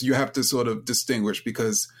just, you have to sort of distinguish,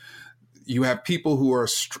 because you have people who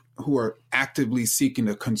are actively seeking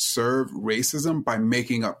to conserve racism by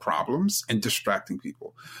making up problems and distracting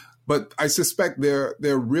people. But I suspect there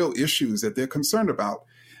are real issues that they're concerned about.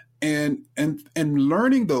 And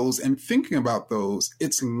learning those and thinking about those,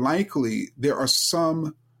 it's likely there are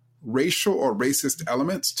some racial or racist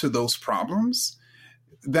elements to those problems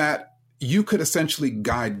that you could essentially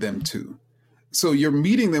guide them to. So you're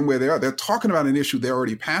meeting them where they are. They're talking about an issue they're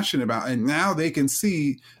already passionate about, and now they can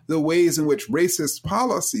see the ways in which racist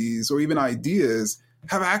policies or even ideas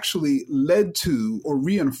have actually led to or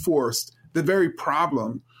reinforced the very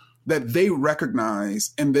problem that they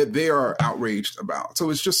recognize and that they are outraged about.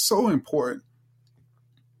 So it's just so important.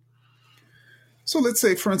 So let's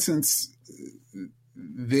say, for instance,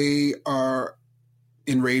 they are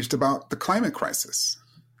enraged about the climate crisis.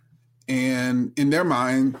 And in their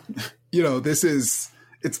mind, this is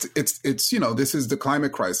the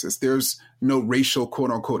climate crisis. There's no racial,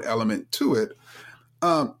 quote unquote, element to it.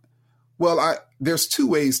 There's two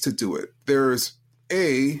ways to do it. There's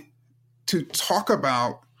to talk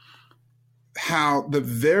about how the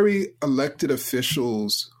very elected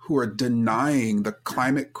officials who are denying the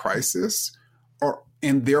climate crisis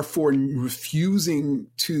and therefore refusing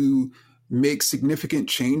to make significant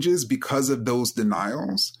changes because of those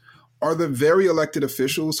denials are the very elected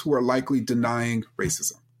officials who are likely denying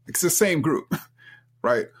racism. It's the same group,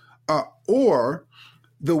 right? Or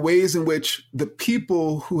the ways in which the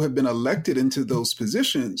people who have been elected into those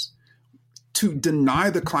positions to deny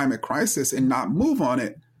the climate crisis and not move on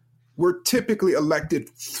it were typically elected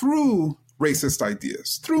through racist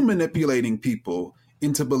ideas, through manipulating people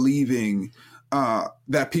into believing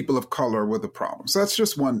that people of color were the problem. So that's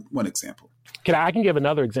just one example. I can give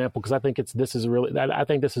another example, because I think this is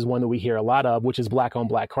one that we hear a lot of, which is black on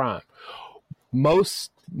black crime.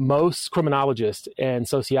 Most criminologists and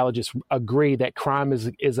sociologists agree that crime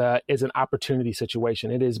is an opportunity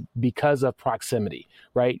situation. It is because of proximity,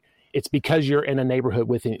 right? It's because you're in a neighborhood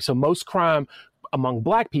with it. So most crime among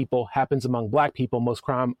black people happens among black people. Most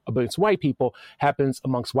crime against white people happens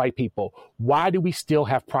amongst white people. Why do we still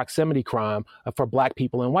have proximity crime for black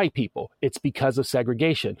people and white people? It's because of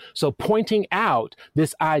segregation. So pointing out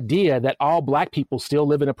this idea that all black people still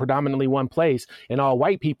live in a predominantly one place and all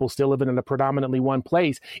white people still live in a predominantly one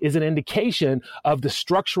place is an indication of the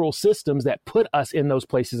structural systems that put us in those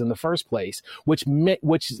places in the first place, which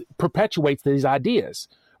perpetuates these ideas.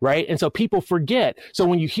 Right. And so people forget. So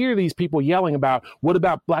when you hear these people yelling about what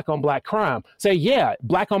about black on black crime, say, yeah,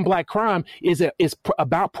 black on black crime is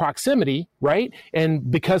about proximity. Right. And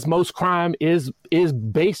because most crime is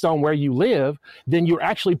based on where you live, then you're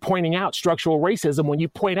actually pointing out structural racism when you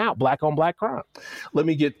point out black on black crime. Let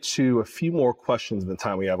me get to a few more questions in the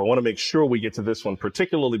time we have. I want to make sure we get to this one,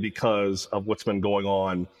 particularly because of what's been going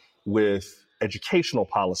on with educational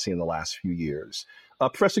policy in the last few years.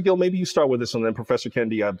 Professor Gill, maybe you start with this, and then Professor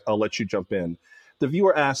Kendi, I'll let you jump in. The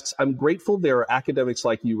viewer asks, I'm grateful there are academics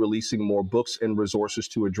like you releasing more books and resources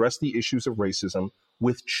to address the issues of racism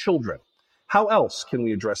with children. How else can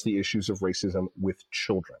we address the issues of racism with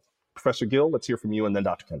children? Professor Gill, let's hear from you, and then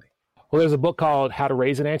Dr. Kendi. Well, there's a book called How to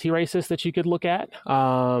Raise an Anti-Racist that you could look at.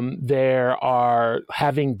 There are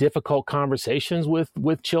having difficult conversations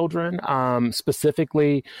with children.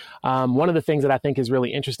 Specifically, one of the things that I think is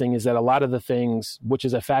really interesting is that a lot of the things, which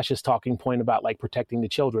is a fascist talking point about like protecting the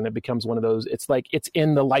children, it becomes one of those, it's like, it's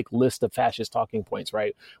in the like list of fascist talking points,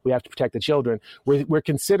 right? We have to protect the children. We're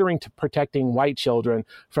considering protecting white children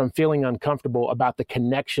from feeling uncomfortable about the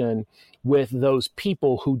connection with those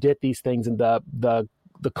people who did these things in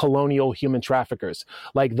the colonial human traffickers,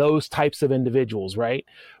 like those types of individuals, right?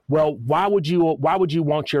 Well, why would you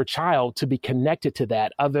want your child to be connected to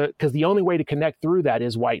that because the only way to connect through that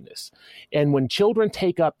is whiteness. And when children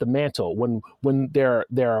take up the mantle, when there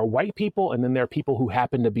are white people and then there are people who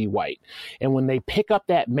happen to be white. And when they pick up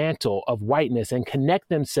that mantle of whiteness and connect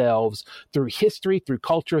themselves through history, through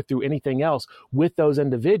culture, through anything else with those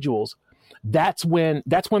individuals, that's when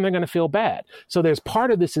they're going to feel bad. So there's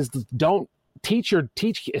part of this is don't teach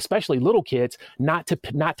especially little kids not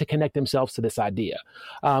to connect themselves to this idea,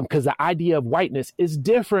 because the idea of whiteness is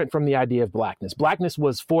different from the idea of blackness. Blackness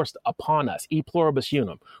was forced upon us, e pluribus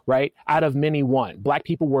unum, right? Out of many one. Black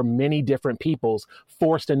people were many different peoples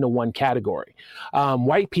forced into one category.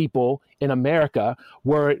 White people in America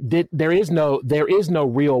there is no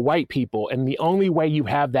real white people, and the only way you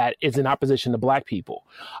have that is in opposition to black people,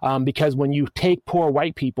 because when you take poor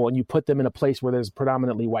white people and you put them in a place where there's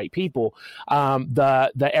predominantly white people,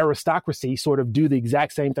 the aristocracy sort of do the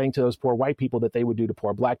exact same thing to those poor white people that they would do to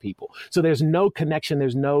poor black people. So there's no connection.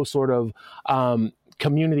 There's no sort of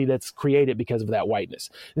community that's created because of that whiteness.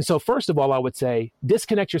 And so first of all, I would say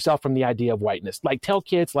disconnect yourself from the idea of whiteness. Like tell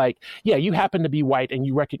kids like, yeah, you happen to be white and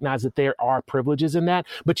you recognize that there are privileges in that,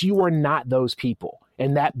 but you are not those people.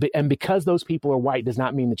 And because those people are white does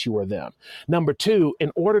not mean that you are them. Number two,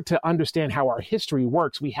 in order to understand how our history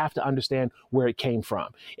works, we have to understand where it came from.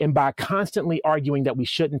 And by constantly arguing that we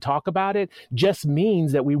shouldn't talk about it just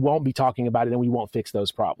means that we won't be talking about it and we won't fix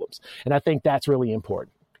those problems. And I think that's really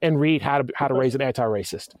important. And read How to Raise an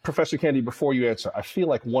Anti-Racist. Professor Kendi, before you answer, I feel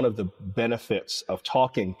like one of the benefits of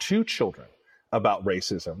talking to children about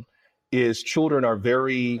racism is children are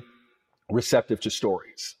very receptive to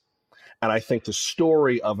stories. And I think the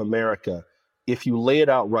story of America, if you lay it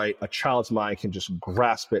out right, a child's mind can just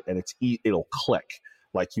grasp it and it'll click.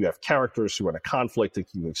 Like you have characters who are in a conflict that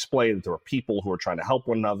you explain that there are people who are trying to help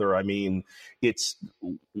one another. I mean,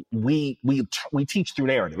 we teach through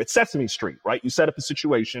narrative. It's Sesame Street, right? You set up a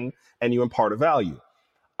situation and you impart a value.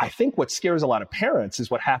 I think what scares a lot of parents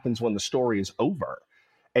is what happens when the story is over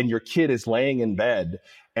and your kid is laying in bed.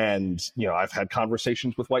 And, I've had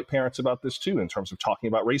conversations with white parents about this too, in terms of talking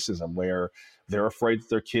about racism, where they're afraid that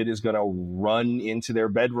their kid is going to run into their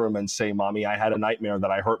bedroom and say, Mommy, I had a nightmare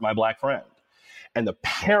that I hurt my black friend. And the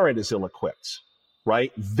parent is ill-equipped,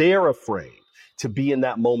 right? They're afraid to be in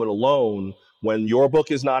that moment alone when your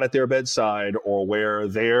book is not at their bedside or where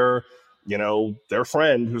their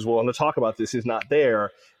friend who's willing to talk about this is not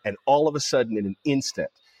there. And all of a sudden, in an instant,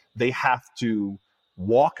 they have to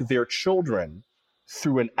walk their children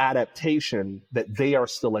through an adaptation that they are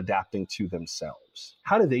still adapting to themselves.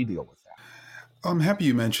 How do they deal with that? I'm happy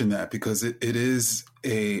you mentioned that because it is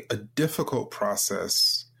a difficult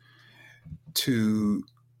process to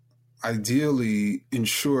ideally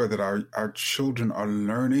ensure that our children are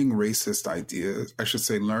learning racist ideas, I should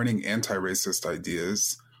say learning anti-racist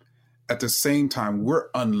ideas. At the same time, we're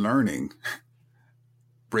unlearning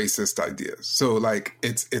racist ideas. So like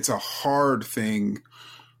it's a hard thing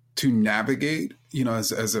to navigate,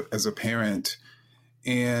 as a parent.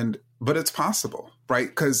 And but it's possible, right?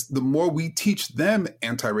 Because the more we teach them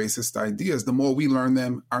anti-racist ideas, the more we learn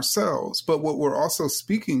them ourselves. But what we're also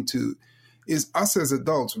speaking to is us as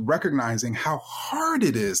adults recognizing how hard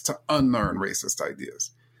it is to unlearn racist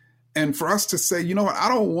ideas. And for us to say, you know what, I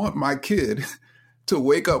don't want my kid to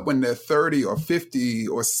wake up when they're 30 or 50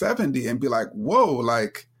 or 70 and be like, whoa,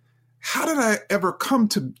 like, how did I ever come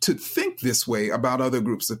to think this way about other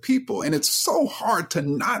groups of people? And it's so hard to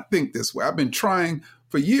not think this way. I've been trying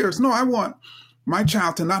for years. No, I want my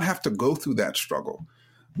child to not have to go through that struggle.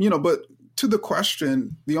 But to the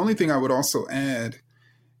question, the only thing I would also add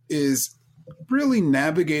is really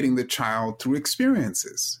navigating the child through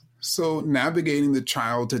experiences. So navigating the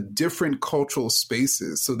child to different cultural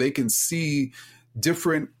spaces so they can see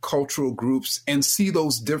different cultural groups and see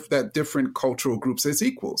those different cultural groups as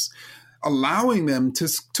equals, allowing them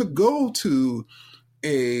to go to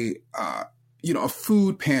a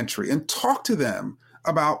food pantry and talk to them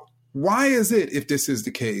about why is it, if this is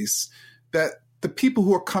the case, that the people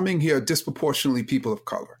who are coming here are disproportionately people of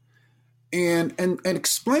color, and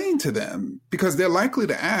explain to them, because they're likely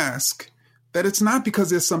to ask, that it's not because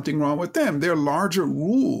there's something wrong with them. There are larger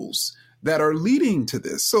rules that are leading to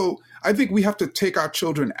this. So I think we have to take our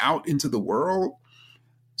children out into the world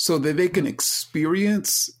so that they can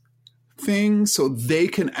experience things, so they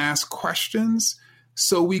can ask questions,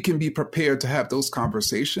 so we can be prepared to have those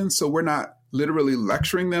conversations. So we're not literally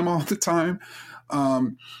lecturing them all the time.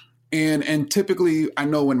 And typically, I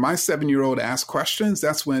know when my 7-year-old asks questions,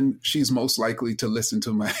 that's when she's most likely to listen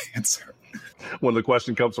to my answer. When the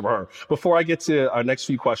question comes from her. Before I get to our next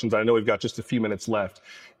few questions, I know we've got just a few minutes left.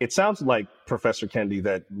 It sounds like, Professor Kendi,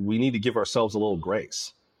 that we need to give ourselves a little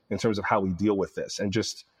grace in terms of how we deal with this and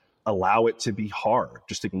just allow it to be hard.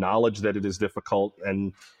 Just acknowledge that it is difficult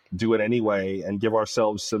and do it anyway and give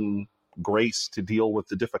ourselves some grace to deal with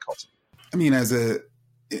the difficulty. I mean,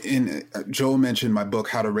 Joel mentioned my book,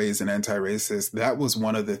 How to Raise an Anti-Racist. That was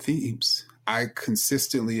one of the themes. I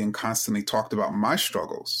consistently and constantly talked about my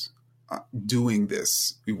struggles doing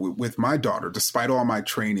this with my daughter, despite all my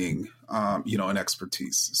training, and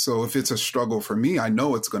expertise. So if it's a struggle for me, I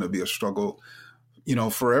know it's going to be a struggle,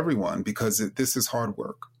 for everyone, because this is hard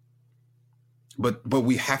work. But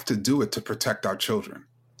we have to do it to protect our children.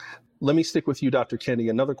 Let me stick with you, Dr. Kendi.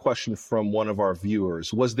 Another question from one of our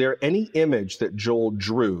viewers. Was there any image that Joel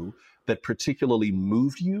drew that particularly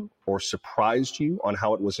moved you or surprised you on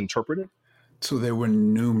how it was interpreted? So there were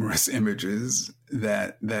numerous images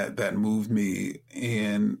that moved me,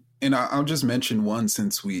 and I'll just mention one,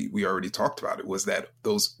 since we already talked about it, was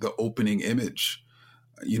the opening image,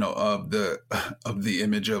 of the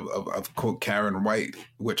image of quote Karen White,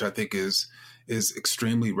 which I think is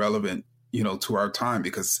extremely relevant, to our time,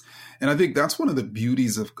 and I think that's one of the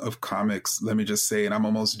beauties of comics. Let me just say, and I'm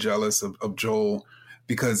almost jealous of Joel,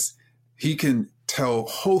 because he can tell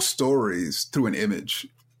whole stories through an image.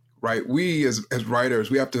 Right. We as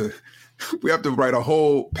writers, we have to write a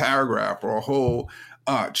whole paragraph or a whole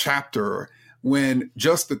chapter when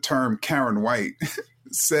just the term Karen White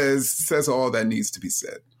says all that needs to be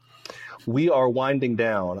said. We are winding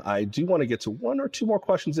down. I do want to get to one or two more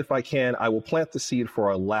questions if I can. I will plant the seed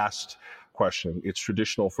for our last question. It's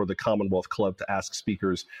traditional for the Commonwealth Club to ask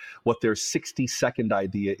speakers what their 60-second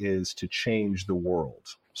idea is to change the world.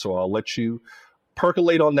 So I'll let you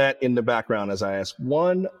percolate on that in the background as I ask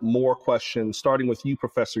one more question, starting with you,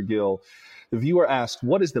 Professor Gill. The viewer asked,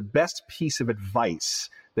 what is the best piece of advice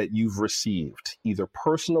that you've received, either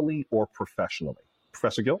personally or professionally?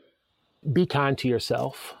 Professor Gill? Be kind to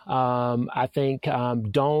yourself. I think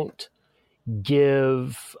don't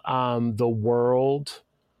give the world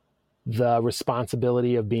the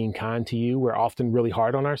responsibility of being kind to you. We're often really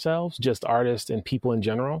hard on ourselves, just artists and people in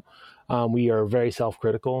general. We are very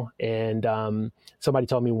self-critical. And somebody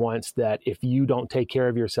told me once that if you don't take care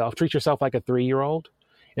of yourself, treat yourself like a 3-year-old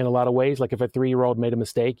in a lot of ways. Like if a 3-year-old made a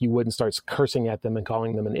mistake, you wouldn't start cursing at them and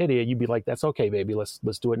calling them an idiot. You'd be like, that's okay, baby. Let's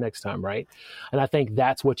do it next time. Right. And I think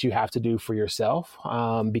that's what you have to do for yourself,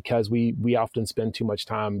 because we often spend too much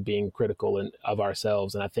time being critical of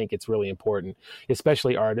ourselves. And I think it's really important,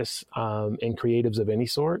 especially artists and creatives of any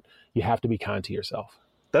sort. You have to be kind to yourself.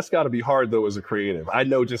 That's got to be hard, though, as a creative. I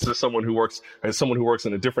know, just as someone who works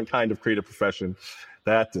in a different kind of creative profession,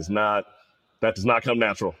 that does not come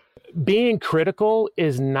natural. Being critical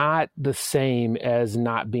is not the same as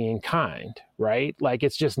not being kind, right? Like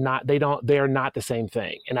it's just not, they're not the same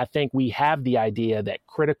thing. And I think we have the idea that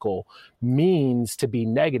critical means to be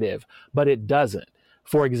negative, but it doesn't.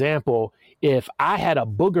 For example, if I had a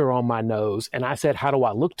booger on my nose and I said, how do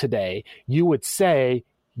I look today? You would say,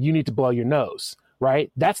 you need to blow your nose.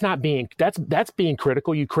 right? That's being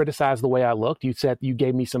critical. You criticized the way I looked. You said you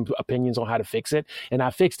gave me some opinions on how to fix it, and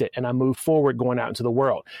I fixed it, and I moved forward going out into the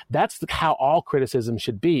world. That's how all criticism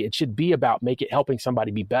should be. It should be about helping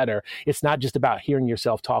somebody be better. It's not just about hearing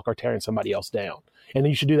yourself talk or tearing somebody else down. And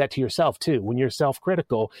then you should do that to yourself too. When you're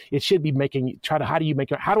self-critical, it should be how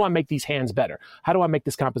do I make these hands better? How do I make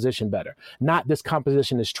this composition better? Not this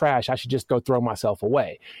composition is trash, I should just go throw myself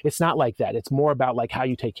away. It's not like that. It's more about like how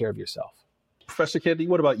you take care of yourself. Professor Kendi,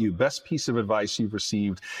 what about you? Best piece of advice you've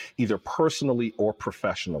received either personally or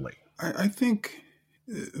professionally? I think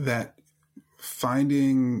that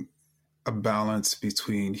finding a balance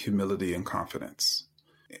between humility and confidence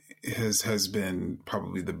has been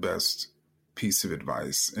probably the best piece of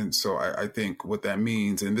advice. And so I think what that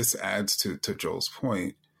means, and this adds to Joel's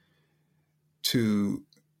point, to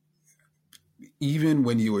even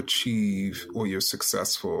when you achieve or you're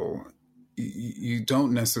successful, you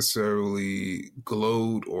don't necessarily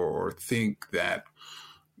gloat or think that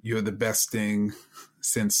you're the best thing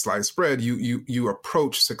since sliced bread. You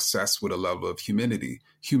approach success with a level of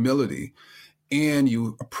humility, and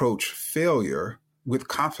you approach failure with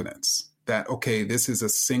confidence that, okay, this is a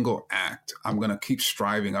single act. I'm going to keep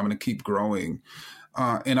striving. I'm going to keep growing.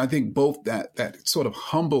 And I think both that sort of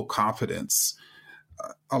humble confidence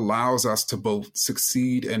allows us to both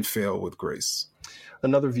succeed and fail with grace.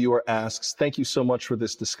 Another viewer asks, thank you so much for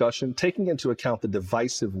this discussion. Taking into account the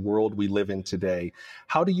divisive world we live in today,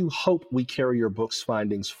 how do you hope we carry your book's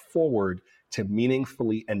findings forward to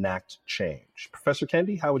meaningfully enact change? Professor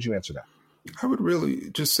Kendi, how would you answer that? I would really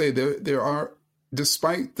just say there are,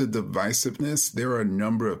 despite the divisiveness, there are a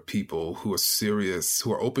number of people who are serious,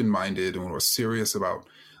 who are open-minded, and who are serious about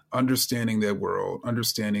understanding their world,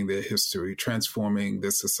 understanding their history, transforming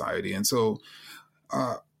this society. And so,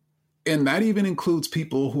 and that even includes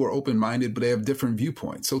people who are open-minded, but they have different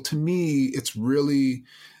viewpoints. So to me, it's really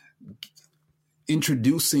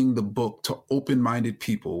introducing the book to open-minded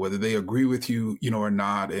people, whether they agree with you, or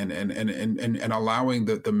not, and allowing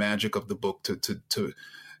the magic of the book to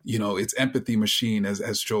its empathy machine,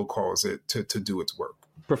 as Joe calls it, to do its work.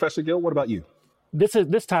 Professor Gill, what about you?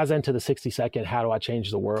 This ties into the 60-second, how do I change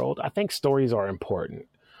the world? I think stories are important.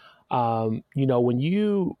 When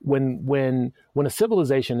a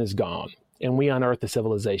civilization is gone and we unearth the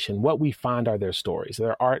civilization, what we find are their stories,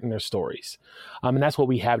 their art and their stories. And that's what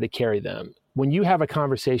we have to carry them. When you have a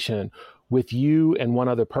conversation with you and one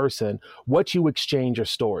other person, what you exchange are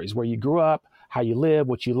stories, where you grew up, how you live,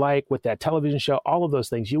 what you like, with that television show, all of those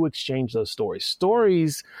things, you exchange those stories.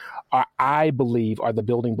 Stories I believe, are the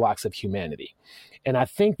building blocks of humanity. And I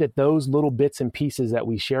think that those little bits and pieces that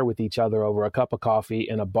we share with each other over a cup of coffee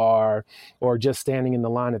in a bar or just standing in the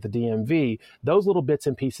line at the DMV, those little bits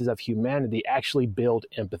and pieces of humanity actually build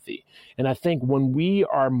empathy. And I think when we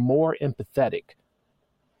are more empathetic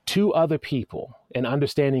to other people and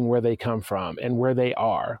understanding where they come from and where they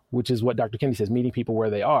are, which is what Dr. Kendi says, meeting people where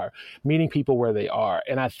they are.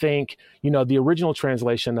 And I think, the original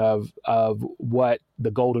translation of what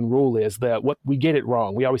the golden rule is, that what we get it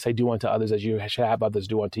wrong. We always say, do unto others as you should have others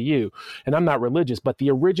do unto you. And I'm not religious, but the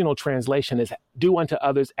original translation is do unto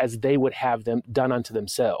others as they would have them done unto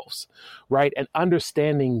themselves, right? And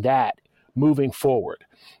understanding that moving forward.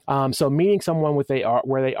 So meeting someone where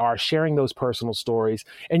they are, sharing those personal stories.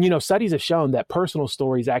 And, studies have shown that personal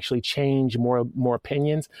stories actually change more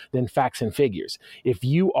opinions than facts and figures. If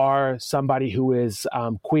you are somebody who is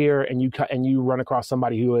queer and you run across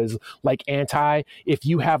somebody who is like anti, if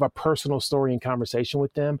you have a personal story and conversation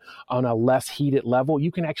with them on a less heated level,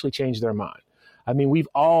 you can actually change their mind. I mean, we've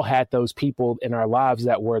all had those people in our lives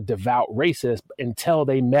that were devout racists until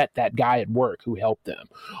they met that guy at work who helped them,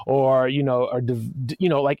 or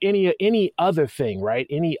like any other thing, right?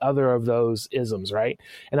 Any other of those isms, right?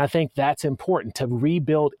 And I think that's important, to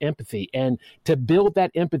rebuild empathy and to build that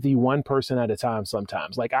empathy one person at a time.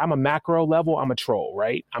 Sometimes, like, I'm a macro level, I'm a troll,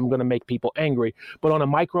 right? I'm going to make people angry, but on a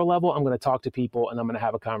micro level, I'm going to talk to people and I'm going to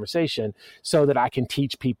have a conversation so that I can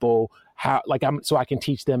teach people so I can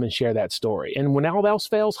teach them and share that story. And when all else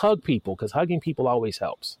fails, hug people, because hugging people always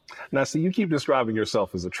helps. Now, see, you keep describing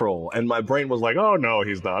yourself as a troll, and my brain was like, oh, no,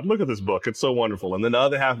 he's not. Look at this book. It's so wonderful. And then the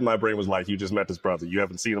other half of my brain was like, you just met this brother. You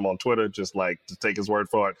haven't seen him on Twitter. Just take his word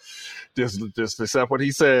for it. Just accept what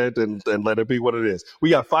he said and let it be what it is.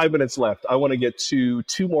 We got 5 minutes left. I want to get to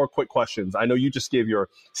two more quick questions. I know you just gave your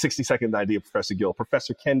 60-second idea, Professor Gill.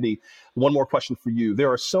 Professor Kendi, one more question for you.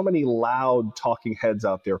 There are so many loud talking heads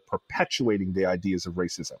out there perpetuating the ideas of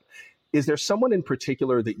racism. Is there someone in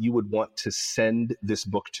particular that you would want to send this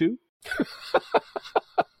book to?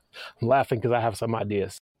 I'm laughing because I have some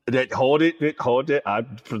ideas. Hold it.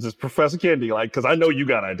 This is Professor Kendi, because I know you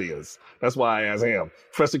got ideas. That's why I asked him.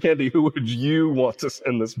 Professor Kendi, who would you want to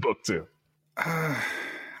send this book to?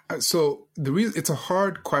 So it's a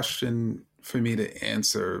hard question for me to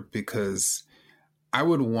answer because I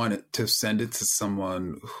would want it to send it to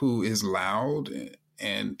someone who is loud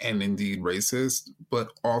and indeed racist, but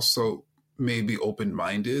also maybe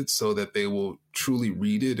open-minded so that they will truly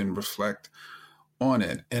read it and reflect on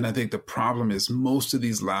it. And I think the problem is most of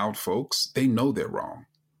these loud folks, they know they're wrong.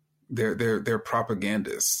 They're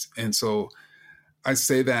propagandists. And so I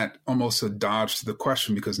say that almost a dodge to the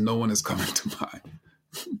question because no one is coming to mind.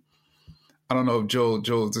 I don't know, Joel,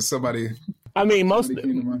 does somebody? I mean,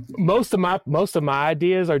 most of my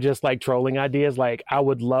ideas are just like trolling ideas. Like I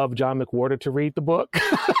would love John McWhorter to read the book.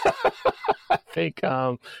 I think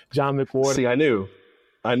John McWhorter. See, I knew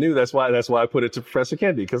that's why I put it to Professor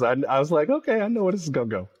Kendi, because I was like, okay, I know where this is gonna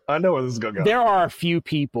go. There are a few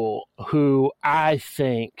people who I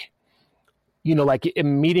think, like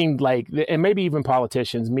in meeting, and maybe even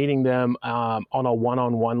politicians, meeting them on a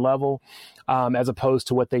one-on-one level, as opposed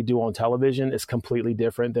to what they do on television is completely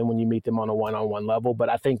different than when you meet them on a one-on-one level. But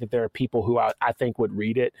I think that there are people who I think would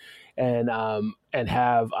read it and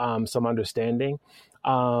have some understanding.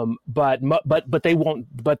 But they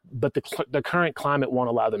won't. But the current climate won't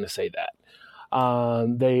allow them to say that.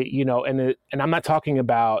 And I'm not talking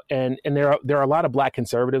about, and there are a lot of Black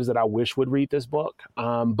conservatives that I wish would read this book.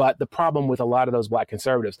 But the problem with a lot of those Black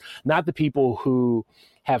conservatives, not the people who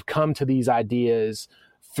have come to these ideas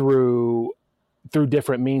through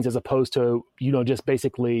different means, as opposed to, just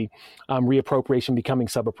basically reappropriation becoming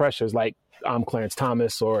sub-oppressors like Clarence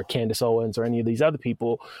Thomas or Candace Owens or any of these other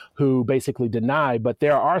people who basically deny. But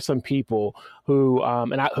there are some people who,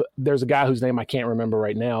 there's a guy whose name I can't remember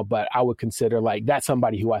right now, but I would consider that's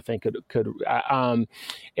somebody who I think could who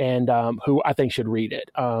I think should read it.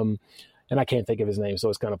 And I can't think of his name, so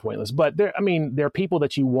it's kind of pointless. But there are people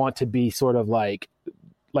that you want to be sort of like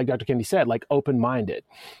Dr. Kendi said, open-minded.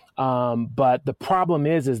 But the problem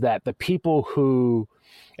is that the people who,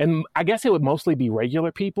 and I guess it would mostly be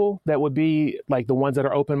regular people that would be the ones that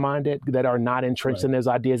are open-minded, that are not entrenched in those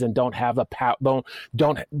ideas and don't have the power,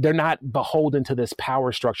 they're not beholden to this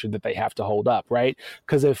power structure that they have to hold up, right?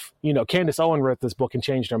 Because if, Candace Owens wrote this book and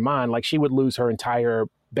changed her mind, she would lose her entire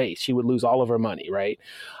base. She would lose all of her money, right?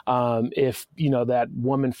 If, that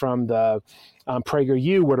woman from the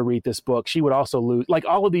PragerU were to read this book, she would also lose,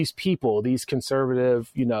 all of these people, these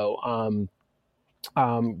conservative,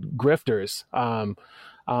 grifters,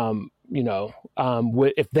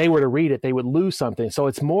 if they were to read it, they would lose something. So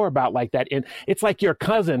it's more about that. And it's like your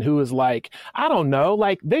cousin who is I don't know,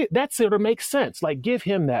 that sort of makes sense. Give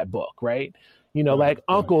him that book, right?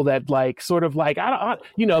 Uncle that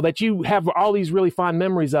that you have all these really fond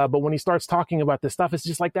memories of, but when he starts talking about this stuff, it's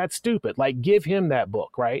just that's stupid. Give him that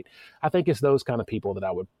book, right? I think it's those kind of people that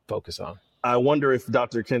I would focus on. I wonder if,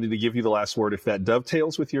 Dr. Kendi, to give you the last word, if that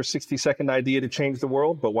dovetails with your 60-second idea to change the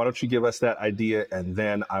world, but why don't you give us that idea and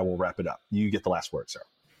then I will wrap it up. You get the last word, sir.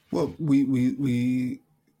 Well, I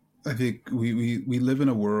think we live in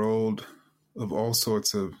a world of all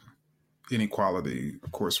sorts of inequality,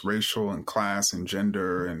 of course, racial and class and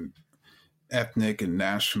gender and ethnic and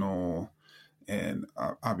national, and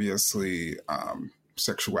obviously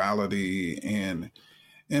sexuality. And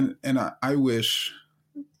I wish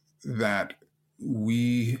that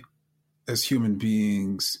we as human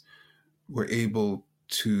beings were able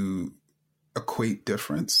to equate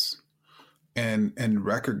difference and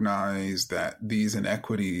recognize that these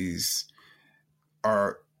inequities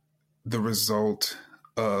are the result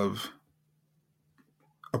of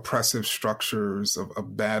oppressive structures,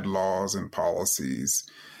 of bad laws and policies,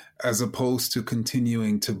 as opposed to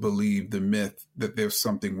continuing to believe the myth that there's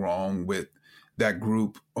something wrong with that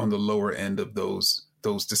group on the lower end of those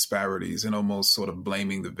disparities and almost sort of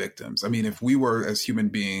blaming the victims. I mean, if we were as human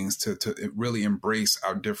beings to really embrace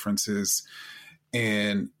our differences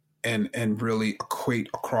and really equate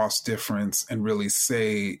across difference and really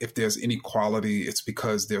say if there's inequality, it's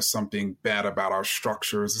because there's something bad about our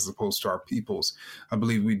structures as opposed to our peoples, I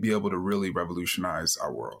believe we'd be able to really revolutionize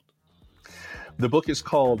our world. The book is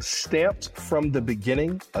called Stamped from the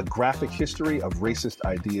Beginning, A Graphic History of Racist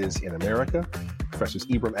Ideas in America. Professors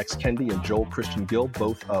Ibram X. Kendi and Joel Christian Gill,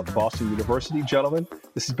 both of Boston University. Gentlemen,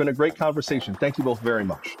 this has been a great conversation. Thank you both very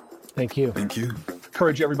much. Thank you. Thank you.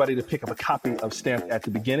 Encourage everybody to pick up a copy of Stamped at the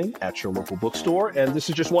Beginning at your local bookstore. And this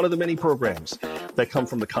is just one of the many programs that come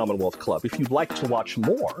from the Commonwealth Club. If you'd like to watch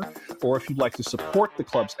more, or if you'd like to support the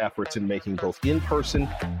club's efforts in making both in-person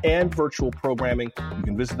and virtual programming, you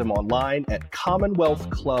can visit them online at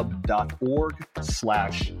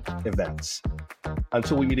commonwealthclub.org/events.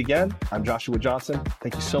 Until we meet again, I'm Joshua Johnson.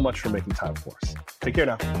 Thank you so much for making time for us. Take care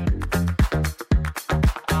now.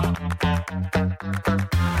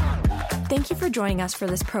 Thank you for joining us for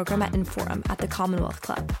this program at Inforum at the Commonwealth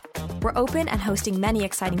Club. We're open and hosting many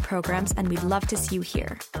exciting programs, and we'd love to see you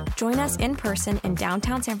here. Join us in person in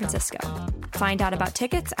downtown San Francisco. Find out about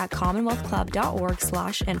tickets at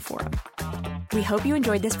commonwealthclub.org/Inforum. We hope you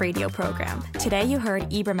enjoyed this radio program. Today you heard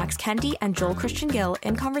Ibram X. Kendi and Joel Christian Gill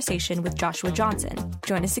in conversation with Joshua Johnson.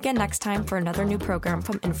 Join us again next time for another new program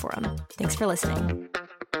from Inforum. Thanks for listening.